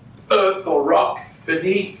solid earth or rock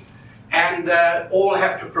beneath, and all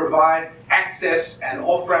have to provide access and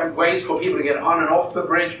off-ramp ways for people to get on and off the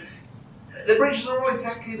bridge. The bridges are all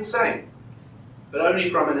exactly the same, but only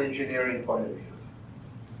from an engineering point of view.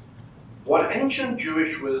 What ancient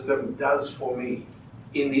Jewish wisdom does for me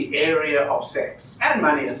in the area of sex, and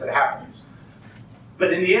money as it happens,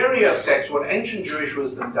 but in the area of sex, what ancient Jewish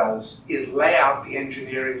wisdom does is lay out the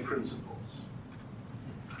engineering principles.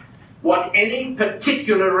 What any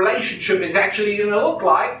particular relationship is actually going to look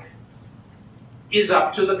like is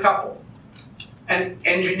up to the couple. An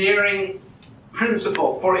engineering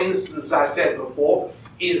principle, for instance, I said before,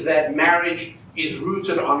 is that marriage is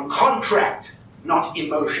rooted on contract, not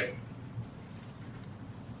emotion.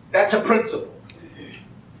 That's a principle.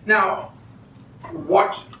 Now,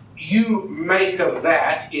 what you make of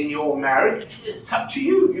that in your marriage, it's up to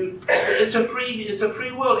you. It's a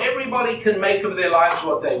free will. Everybody can make of their lives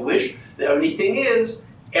what they wish. The only thing is,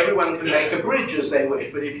 everyone can make a bridge as they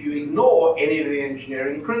wish, but if you ignore any of the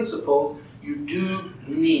engineering principles, you do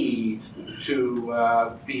need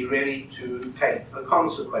to be ready to take the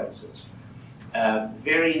consequences.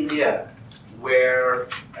 Very near where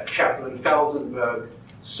Chaplain Felsenberg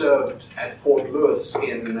served at Fort Lewis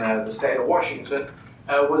in the state of Washington,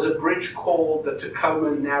 was a bridge called the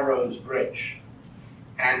Tacoma Narrows Bridge.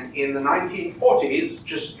 And in the 1940s,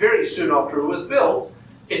 just very soon after it was built,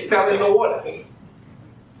 it fell in the water. It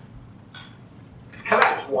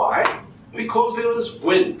collapsed. Why? Because there was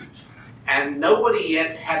wind. And nobody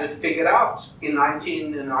yet had it figured out in the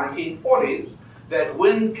 1940s that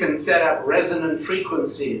wind can set up resonant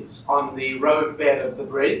frequencies on the roadbed of the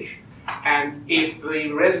bridge. And if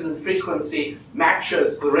the resonant frequency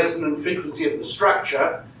matches the resonant frequency of the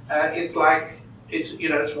structure, it's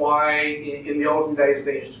why in the olden days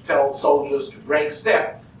they used to tell soldiers to break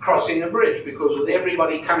step crossing a bridge, because with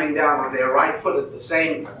everybody coming down on their right foot at the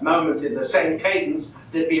same moment in the same cadence,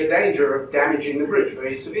 there'd be a danger of damaging the bridge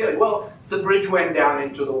very severely. Well, the bridge went down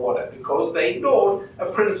into the water because they ignored a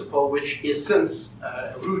principle which is since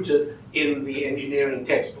rooted in the engineering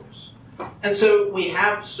textbooks. And so we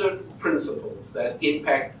have certain principles that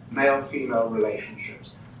impact male-female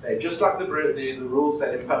relationships. They're just like the rules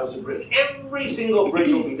that impose a bridge. Every single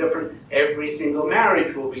bridge will be different. Every single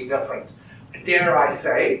marriage will be different. Dare I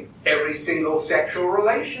say, every single sexual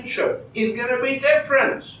relationship is going to be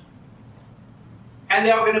different. And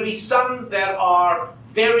there are going to be some that are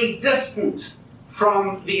very distant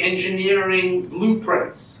from the engineering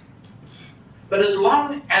blueprints. But as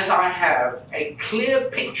long as I have a clear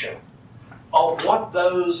picture of what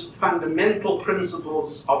those fundamental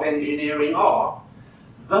principles of engineering are,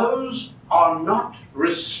 those are not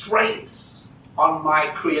restraints on my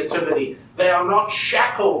creativity. They are not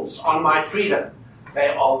shackles on my freedom. They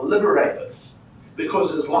are liberators.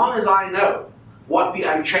 Because as long as I know what the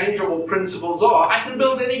unchangeable principles are, I can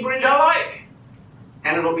build any bridge I like.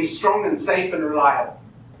 And it'll be strong and safe and reliable.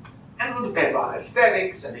 And it'll depend on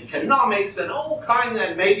aesthetics and economics and all kinds,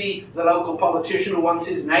 and maybe the local politician who wants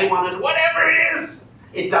his name on it, whatever it is.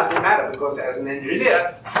 It doesn't matter, because as an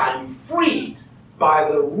engineer, I'm freed by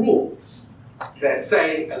the rules that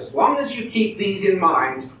say, as long as you keep these in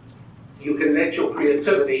mind, you can let your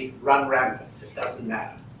creativity run rampant. It doesn't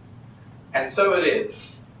matter. And so it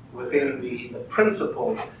is within the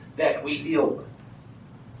principles that we deal with.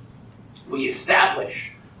 We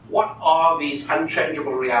establish what are these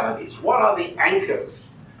unchangeable realities? What are the anchors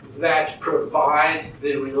that provide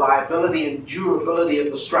the reliability and durability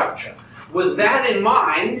of the structure? With that in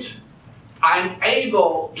mind, I'm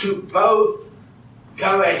able to both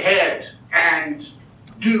go ahead and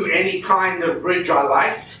do any kind of bridge I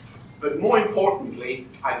like, but more importantly,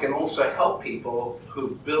 I can also help people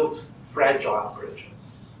who built fragile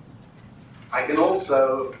bridges. I can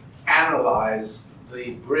also analyze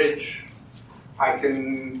the bridge. I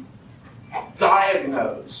can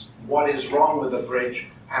diagnose what is wrong with the bridge,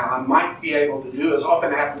 and I might be able to do, as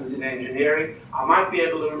often happens in engineering, I might be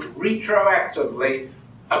able to retroactively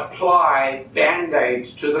apply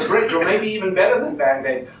Band-Aids to the bridge, or maybe even better than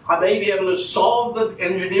Band-Aids. I may be able to solve the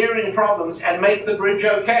engineering problems and make the bridge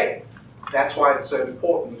okay. That's why it's so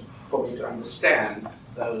important for me to understand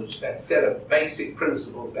that set of basic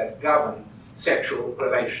principles that govern sexual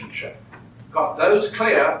relationship. Got those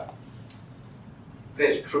clear,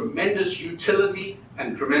 there's tremendous utility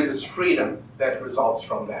and tremendous freedom that results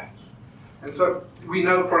from that. And so we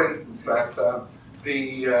know, for instance, that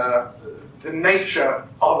the nature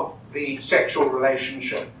of the sexual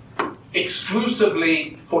relationship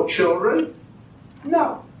exclusively for children?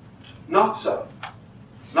 No, not so.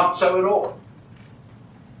 Not so at all.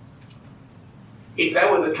 If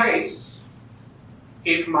that were the case,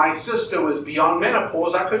 if my sister was beyond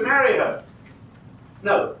menopause, I could marry her.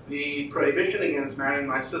 No, the prohibition against marrying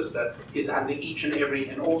my sister is under each and every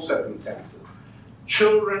and all circumstances.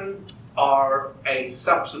 Children are a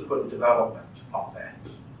subsequent development of that.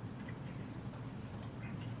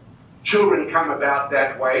 Children come about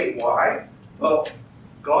that way. Why? Well,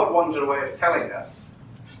 God wanted a way of telling us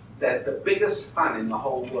that the biggest fun in the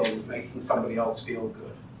whole world is making somebody else feel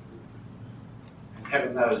good. And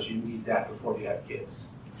heaven knows you need that before you have kids.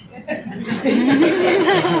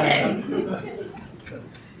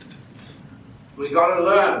 We got to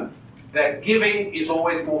learn that giving is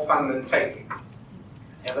always more fun than taking.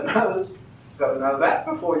 Heaven knows, you've got to know that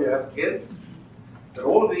before you have kids. That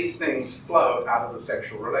all of these things flow out of the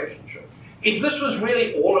sexual relationship. If this was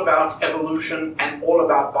really all about evolution and all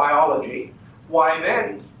about biology, why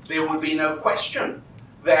then there would be no question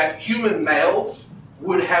that human males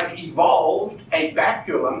would have evolved a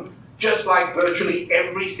baculum just like virtually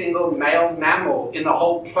every single male mammal in the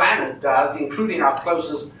whole planet does, including our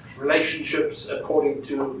closest relationships, according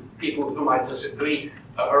to people with whom I disagree,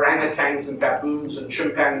 orangutans and baboons and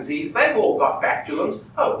chimpanzees, they've all got baculums.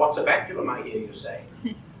 Oh, what's a baculum, I hear you say?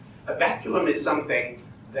 A baculum is something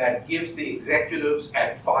that gives the executives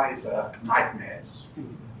at Pfizer nightmares.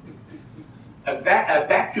 A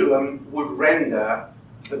baculum would render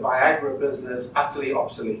the Viagra business utterly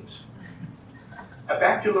obsolete. A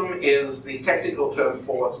baculum is the technical term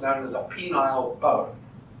for what's known as a penile bone.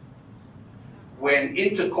 When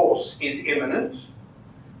intercourse is imminent,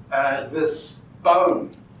 this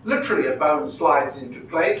bone, literally a bone, slides into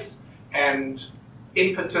place and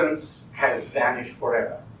impotence has vanished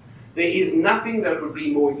forever. There is nothing that would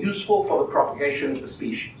be more useful for the propagation of the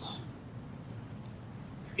species.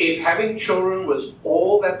 If having children was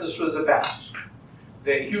all that this was about,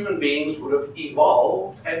 then human beings would have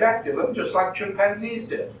evolved a baculum just like chimpanzees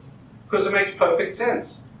did, because it makes perfect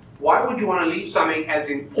sense. Why would you want to leave something as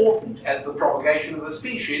important as the propagation of the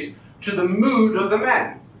species to the mood of the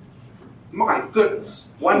man? My goodness,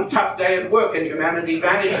 one tough day at work and humanity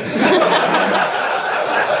vanished.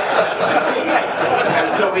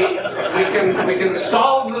 And so we can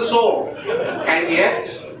solve this all. And yet,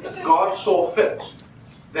 God saw fit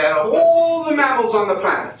that of all the mammals on the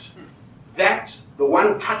planet, that the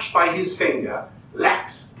one touched by his finger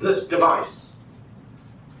lacks this device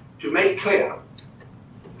to make clear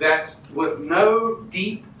that with no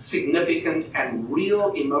deep, significant, and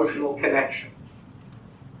real emotional connection,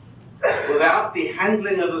 without the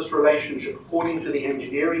handling of this relationship according to the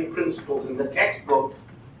engineering principles in the textbook,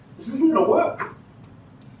 this isn't going to work.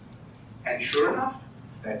 And sure enough,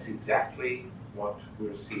 that's exactly what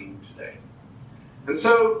we're seeing today. And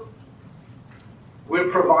so, we're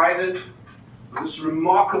provided with this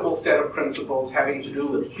remarkable set of principles having to do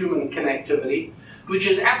with human connectivity, which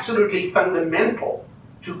is absolutely fundamental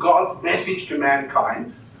to God's message to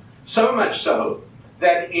mankind, so much so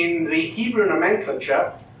that in the Hebrew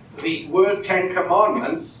nomenclature, the word 10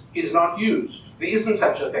 Commandments is not used. There isn't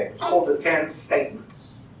such a thing. It's called the 10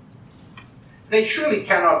 Statements. They surely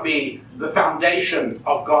cannot be the foundation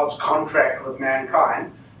of God's contract with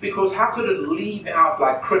mankind, because how could it leave out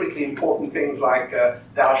like critically important things like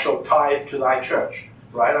thou shalt tithe to thy church,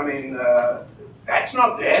 right? I mean, that's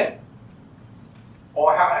not there.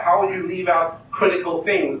 Or how would you leave out critical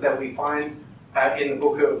things that we find in the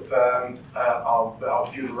book of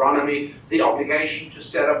Deuteronomy, the obligation to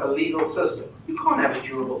set up a legal system? You can't have a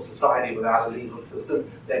durable society without a legal system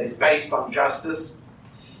that is based on justice.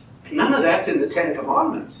 None of that's in the 10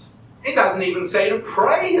 Commandments. It doesn't even say to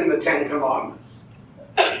pray in the 10 Commandments.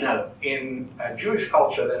 No, in Jewish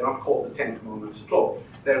culture, they're not called the 10 Commandments at all.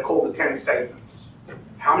 They're called the 10 Statements.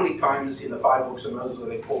 How many times in the 5 books of Moses are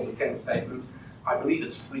they called the 10 Statements? I believe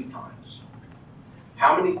it's 3 times.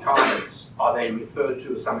 How many times are they referred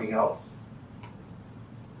to as something else?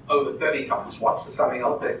 Over 30 times. What's the something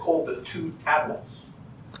else? They're called the 2 tablets.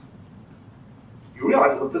 You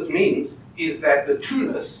realize what this means is that the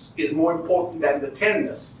 2-ness is more important than the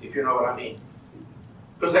 10-ness, if you know what I mean.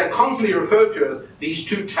 Because they're constantly referred to as these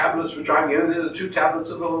 2 tablets which I'm given. There's the 2 tablets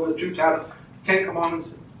of the law, the 2 tablets, 10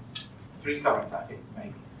 Commandments, 3 times, I think,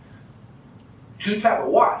 maybe. Too clever.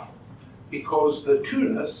 Why? Because the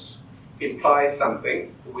two-ness implies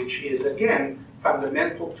something which is, again,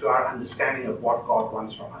 fundamental to our understanding of what God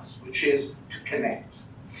wants from us, which is to connect.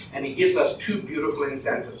 And he gives us two beautiful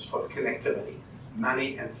incentives for connectivity,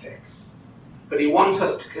 money and sex. But he wants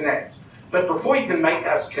us to connect. But before he can make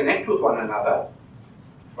us connect with one another,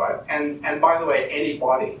 right, and by the way,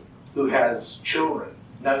 anybody who has children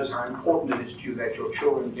knows how important it is to you that your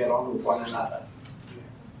children get on with one another.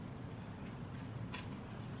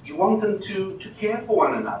 You want them to care for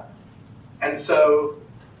one another. And so,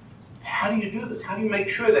 how do you do this? How do you make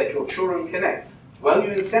sure that your children connect? Well, you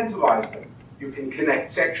incentivize them. You can connect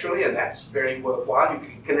sexually, and that's very worthwhile. You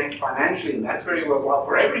can connect financially, and that's very worthwhile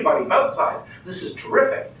for everybody, both sides. This is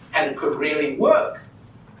terrific, and it could really work.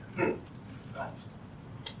 But,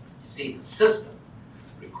 you see, the system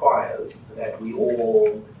requires that we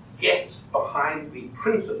all get behind the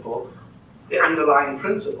principle, the underlying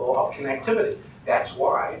principle of connectivity. That's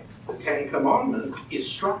why the Ten Commandments is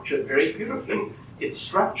structured very beautifully. It's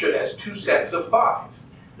structured as two sets of 5.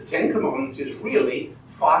 The Ten Commandments is really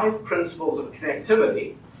 5 principles of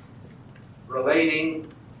connectivity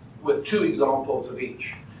relating with 2 examples of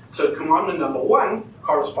each. So commandment number 1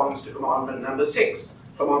 corresponds to commandment number 6.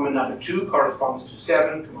 Commandment number 2 corresponds to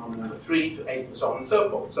 7. Commandment number 3 to 8, and so on and so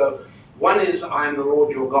forth. So 1 is, I am the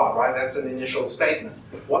Lord your God, right? That's an initial statement.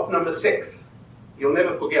 What's number 6? You'll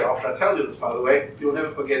never forget, after I tell you this, by the way, you'll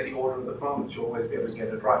never forget the order of the commandments. You'll always be able to get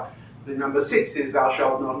it right. The number 6 is, thou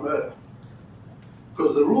shalt not murder.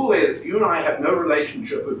 Because the rule is, you and I have no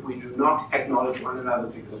relationship if we do not acknowledge one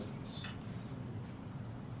another's existence.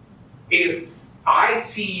 If I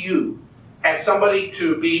see you as somebody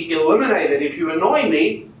to be eliminated if you annoy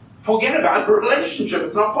me, forget about a relationship.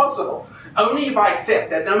 It's not possible. Only if I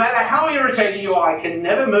accept that no matter how irritating you are, I can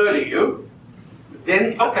never murder you,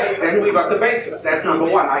 then, okay, then we've got the basics. That's number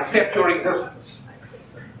 1. I accept your existence.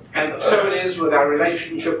 And so it is with our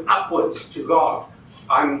relationship upwards to God.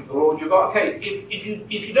 I'm the Lord your God. Okay,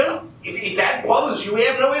 if that bothers you, we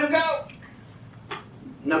have nowhere to go.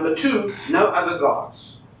 Number 2, no other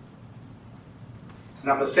gods.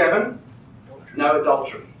 Number 7, no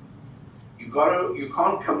adultery. You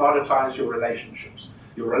can't commoditize your relationships.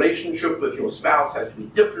 Your relationship with your spouse has to be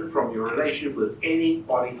different from your relationship with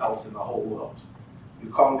anybody else in the whole world. You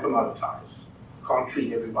can't commoditize. You can't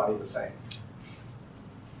treat everybody the same.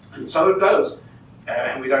 And so it goes.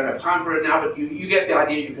 And we don't have time for it now, but you get the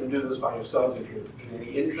idea. You can do this by yourselves if you're in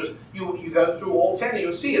any interest. You go through all 10 and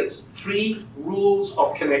you'll see it's 3 rules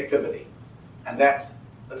of connectivity. And that's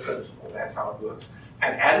the principle. That's how it works.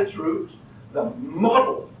 And at its root, the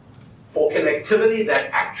model for connectivity that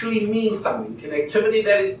actually means something, connectivity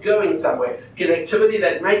that is going somewhere, connectivity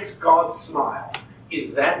that makes God smile,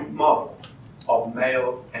 is that model of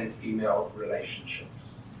male and female relationships.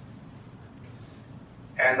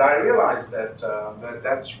 And I realize that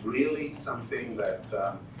that's really something that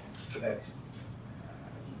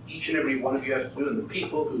each and every one of you has to do, and the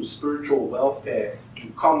people whose spiritual welfare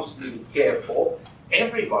you constantly care for,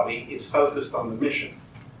 everybody is focused on the mission.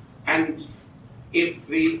 And if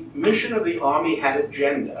the mission of the army had a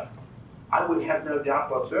gender, I would have no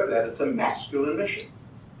doubt whatsoever that it's a masculine mission.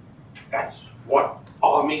 That's what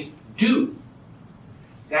armies do.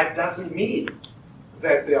 That doesn't mean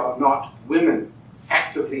that there are not women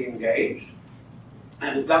actively engaged,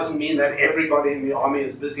 and it doesn't mean that everybody in the army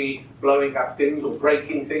is busy blowing up things or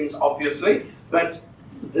breaking things, obviously, but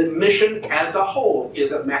the mission as a whole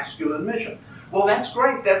is a masculine mission. Well, that's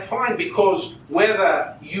great, that's fine, because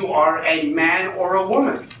whether you are a man or a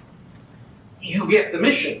woman, you get the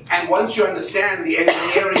mission. And once you understand the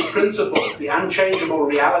engineering principles, the unchangeable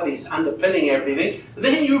realities underpinning everything,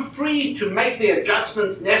 then you're free to make the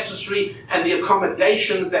adjustments necessary and the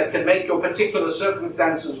accommodations that can make your particular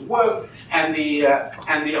circumstances work, and the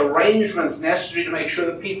arrangements necessary to make sure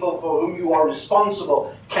the people for whom you are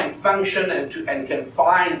responsible can function and can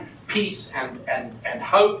find peace and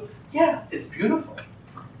hope. Yeah, it's beautiful.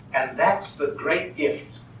 And that's the great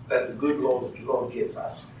gift that the good Lord gives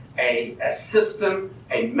us. A system,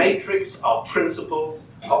 a matrix of principles,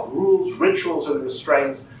 of rules, rituals, and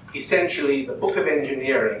restraints, essentially the book of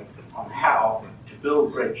engineering on how to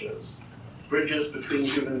build bridges. Bridges between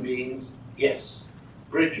human beings, yes.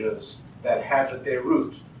 Bridges that have at their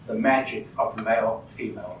root the magic of the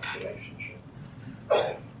male-female relationship.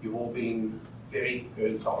 You've all been very,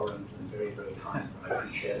 very tolerant and very, very kind. I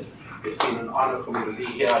appreciate it. It's been an honor for me to be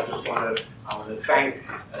here. I want to thank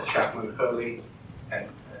Chaplain Hurley and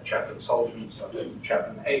Chaplain Sullivan,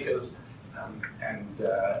 Chaplain Akers, and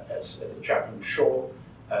Chaplain Shaw.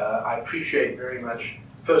 I appreciate very much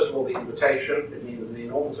first of all, the invitation. It means an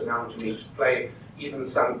enormous amount to me to play even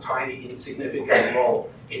some tiny, insignificant role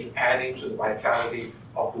in adding to the vitality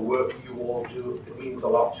of the work you all do. It means a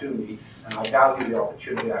lot to me, and I value the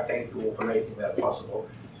opportunity. I thank you all for making that possible.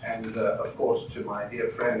 And of course, to my dear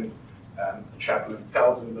friend, Chaplain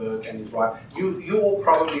Felsenberg and his wife. You all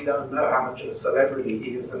probably don't know how much of a celebrity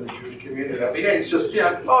he is in the Jewish community. I mean, it's just,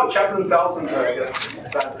 Chaplain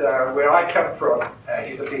Felsenberg. But where I come from,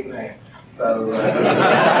 he's a big name. So.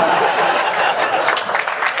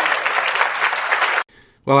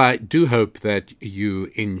 Well, I do hope that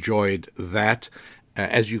you enjoyed that.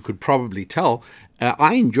 As you could probably tell,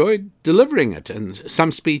 I enjoyed delivering it. And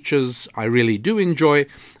some speeches I really do enjoy,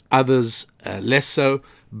 others less so.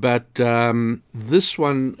 But this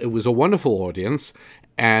one, it was a wonderful audience,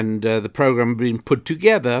 and the program being put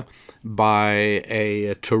together by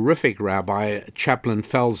a terrific rabbi, Chaplain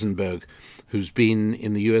Felsenberg, who's been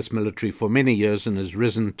in the U.S. military for many years and has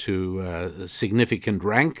risen to a significant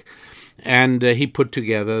rank. And he put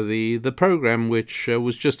together the program, which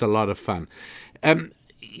was just a lot of fun.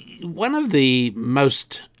 One of the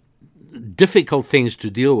most difficult things to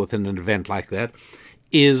deal with in an event like that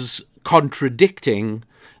is contradicting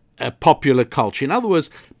popular culture. In other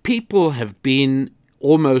words, people have been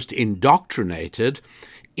almost indoctrinated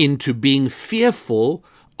into being fearful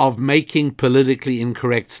of making politically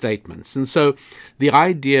incorrect statements. And so the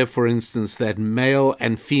idea, for instance, that male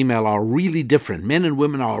and female are really different, men and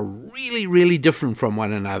women are really, really different from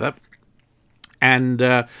one another, and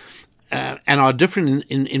are different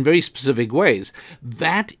in very specific ways.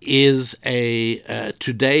 That is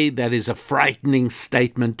today that is a frightening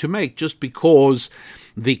statement to make, just because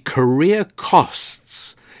the career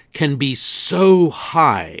costs can be so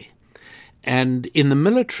high, and in the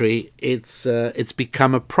military, it's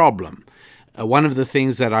become a problem. One of the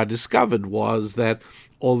things that I discovered was that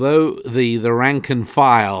although the rank and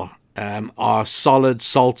file are solid,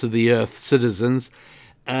 salt of the earth citizens,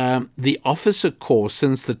 the officer corps,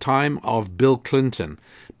 since the time of Bill Clinton,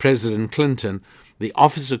 President Clinton, the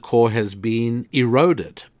officer corps has been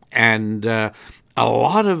eroded, and a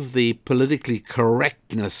lot of the politically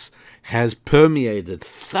correctness has permeated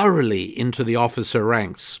thoroughly into the officer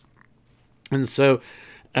ranks. And so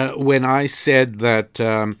when I said that,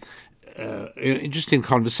 just in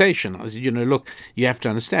conversation, I said, look, you have to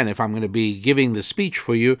understand, if I'm going to be giving the speech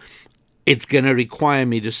for you, it's going to require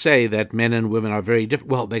me to say that men and women are very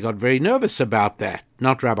different. Well, they got very nervous about that.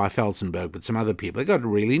 Not Rabbi Felsenberg, but some other people. They got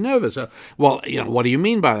really nervous. Well, what do you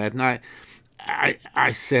mean by that? And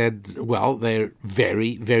I said, well, they're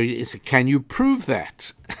very, very. Can you prove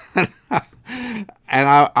that? And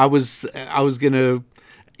I was going to,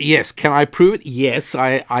 yes. Can I prove it? Yes,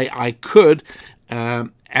 I could,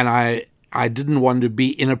 and I didn't want to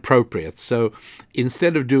be inappropriate. So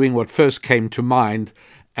instead of doing what first came to mind,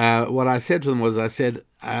 what I said to them was, I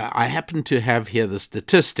happen to have here the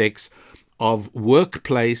statistics of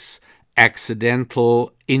workplace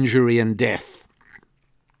accidental injury and death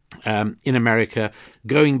in America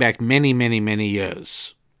going back many, many, many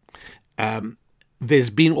years. There's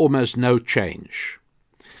been almost no change.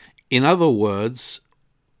 In other words,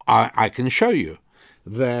 I can show you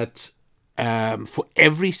that for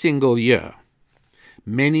every single year,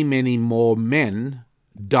 many, many more men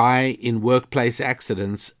die in workplace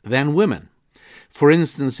accidents than women. For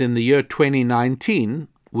instance, in the year 2019,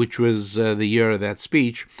 which was the year of that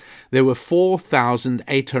speech, there were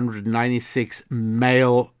 4,896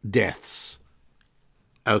 male deaths,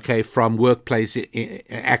 from workplace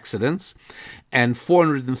accidents, and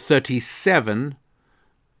 437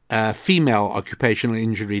 female occupational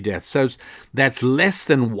injury deaths. So that's less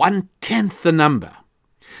than 1/10 the number.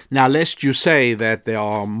 Now, lest you say that there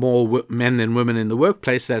are more men than women in the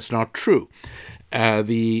workplace, that's not true.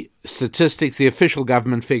 The statistics, the official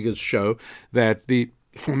government figures show that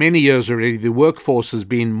for many years already, the workforce has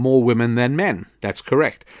been more women than men. That's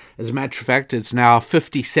correct. As a matter of fact, it's now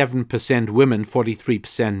 57% women,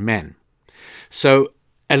 43% men. So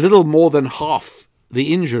a little more than half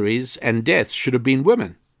the injuries and deaths should have been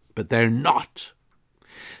women, but they're not.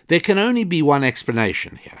 There can only be one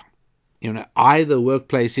explanation here. Either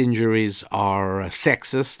workplace injuries are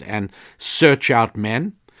sexist and search out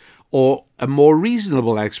men, or a more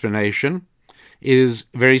reasonable explanation is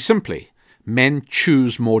very simply, men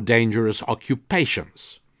choose more dangerous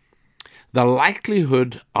occupations. The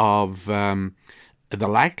likelihood of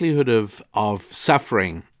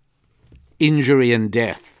suffering injury and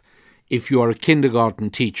death if you are a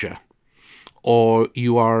kindergarten teacher, or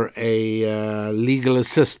you are a legal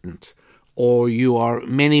assistant, or you are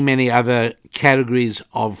many, many other categories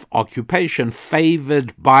of occupation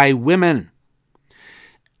favored by women.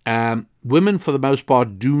 women, for the most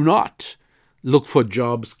part, do not look for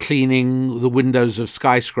jobs cleaning the windows of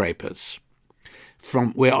skyscrapers,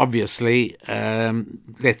 from where obviously,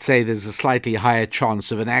 let's say there's a slightly higher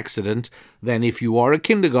chance of an accident than if you are a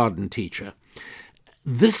kindergarten teacher.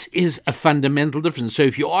 This is a fundamental difference. So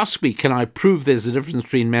if you ask me, can I prove there's a difference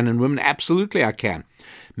between men and women? Absolutely I can.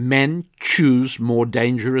 Men choose more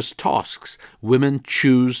dangerous tasks. Women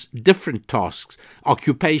choose different tasks,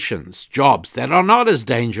 occupations, jobs that are not as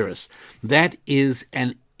dangerous. That is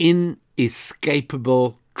an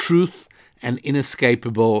inescapable truth, an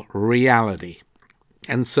inescapable reality.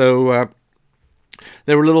 And so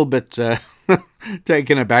they were a little bit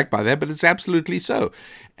taken aback by that, but it's absolutely so.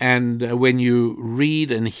 And when you read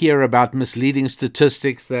and hear about misleading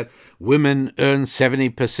statistics that women earn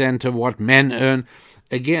 70% of what men earn,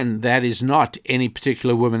 again, that is not any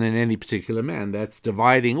particular woman and any particular man. That's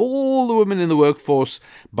dividing all the women in the workforce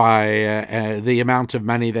by the amount of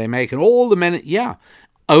money they make. And all the men,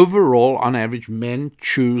 overall, on average, men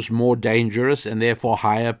choose more dangerous and therefore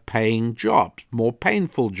higher paying jobs, more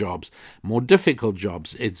painful jobs, more difficult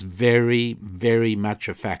jobs. It's very, very much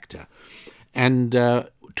a factor. And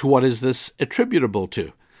to what is this attributable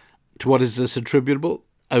to? To what is this attributable?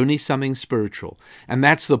 Only something spiritual. And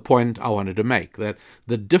that's the point I wanted to make, that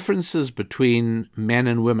the differences between men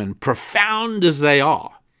and women, profound as they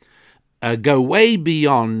are, go way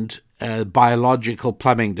beyond biological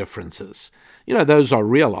plumbing differences. Those are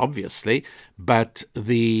real, obviously, but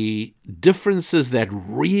the differences that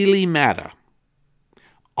really matter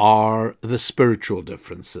are the spiritual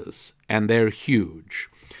differences, and they're huge.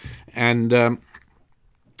 And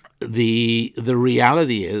the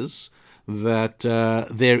reality is that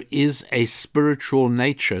there is a spiritual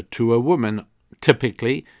nature to a woman,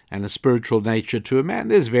 typically, and a spiritual nature to a man.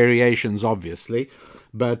 There's variations, obviously,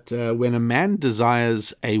 but when a man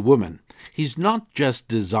desires a woman, he's not just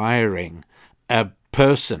desiring a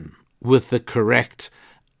person with the correct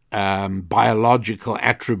biological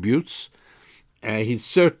attributes. He's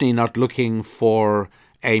certainly not looking for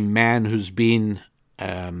a man who's been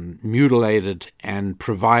mutilated and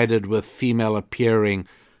provided with female-appearing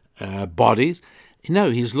bodies.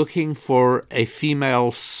 No, he's looking for a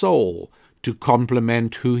female soul to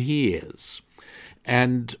complement who he is.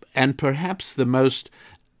 And perhaps the most,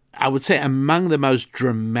 I would say, among the most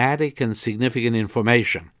dramatic and significant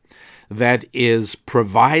information that is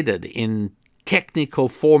provided in technical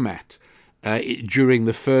format during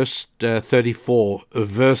the first 34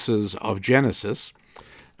 verses of Genesis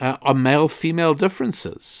are male-female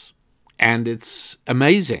differences. And it's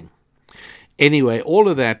amazing. Anyway, all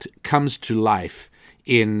of that comes to life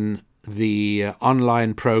in the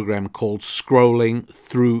online program called Scrolling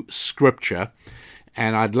Through Scripture.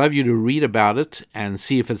 And I'd love you to read about it and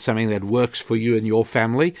see if it's something that works for you and your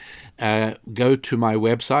family. Go to my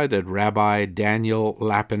website at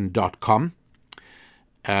rabbidaniellapin.com.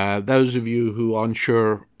 Those of you who aren't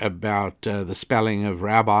sure about the spelling of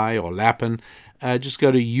rabbi or Lapin, just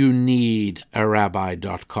go to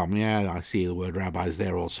youneedarabbi.com. Yeah, I see the word rabbis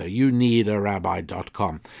there also.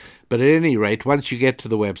 Youneedarabbi.com. But at any rate, once you get to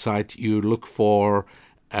the website, you look for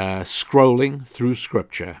Scrolling Through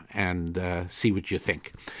Scripture and see what you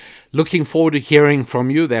think. Looking forward to hearing from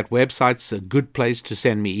you. That website's a good place to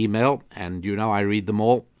send me email, and I read them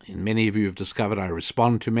all. And many of you have discovered I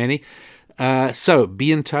respond to many. So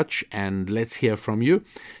be in touch and let's hear from you.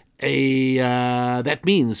 That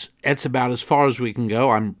means that's about as far as we can go.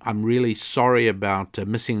 I'm really sorry about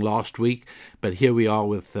missing last week, but here we are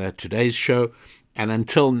with today's show. And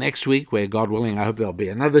until next week, where God willing, I hope there'll be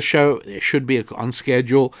another show. There should be on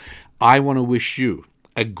schedule. I want to wish you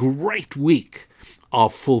a great week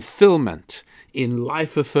of fulfillment in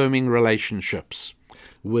life-affirming relationships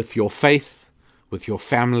with your faith, with your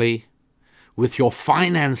family, with your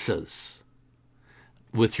finances,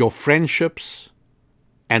 with your friendships,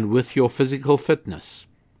 and with your physical fitness.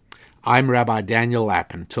 I'm Rabbi Daniel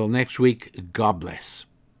Lapin. Till next week, God bless.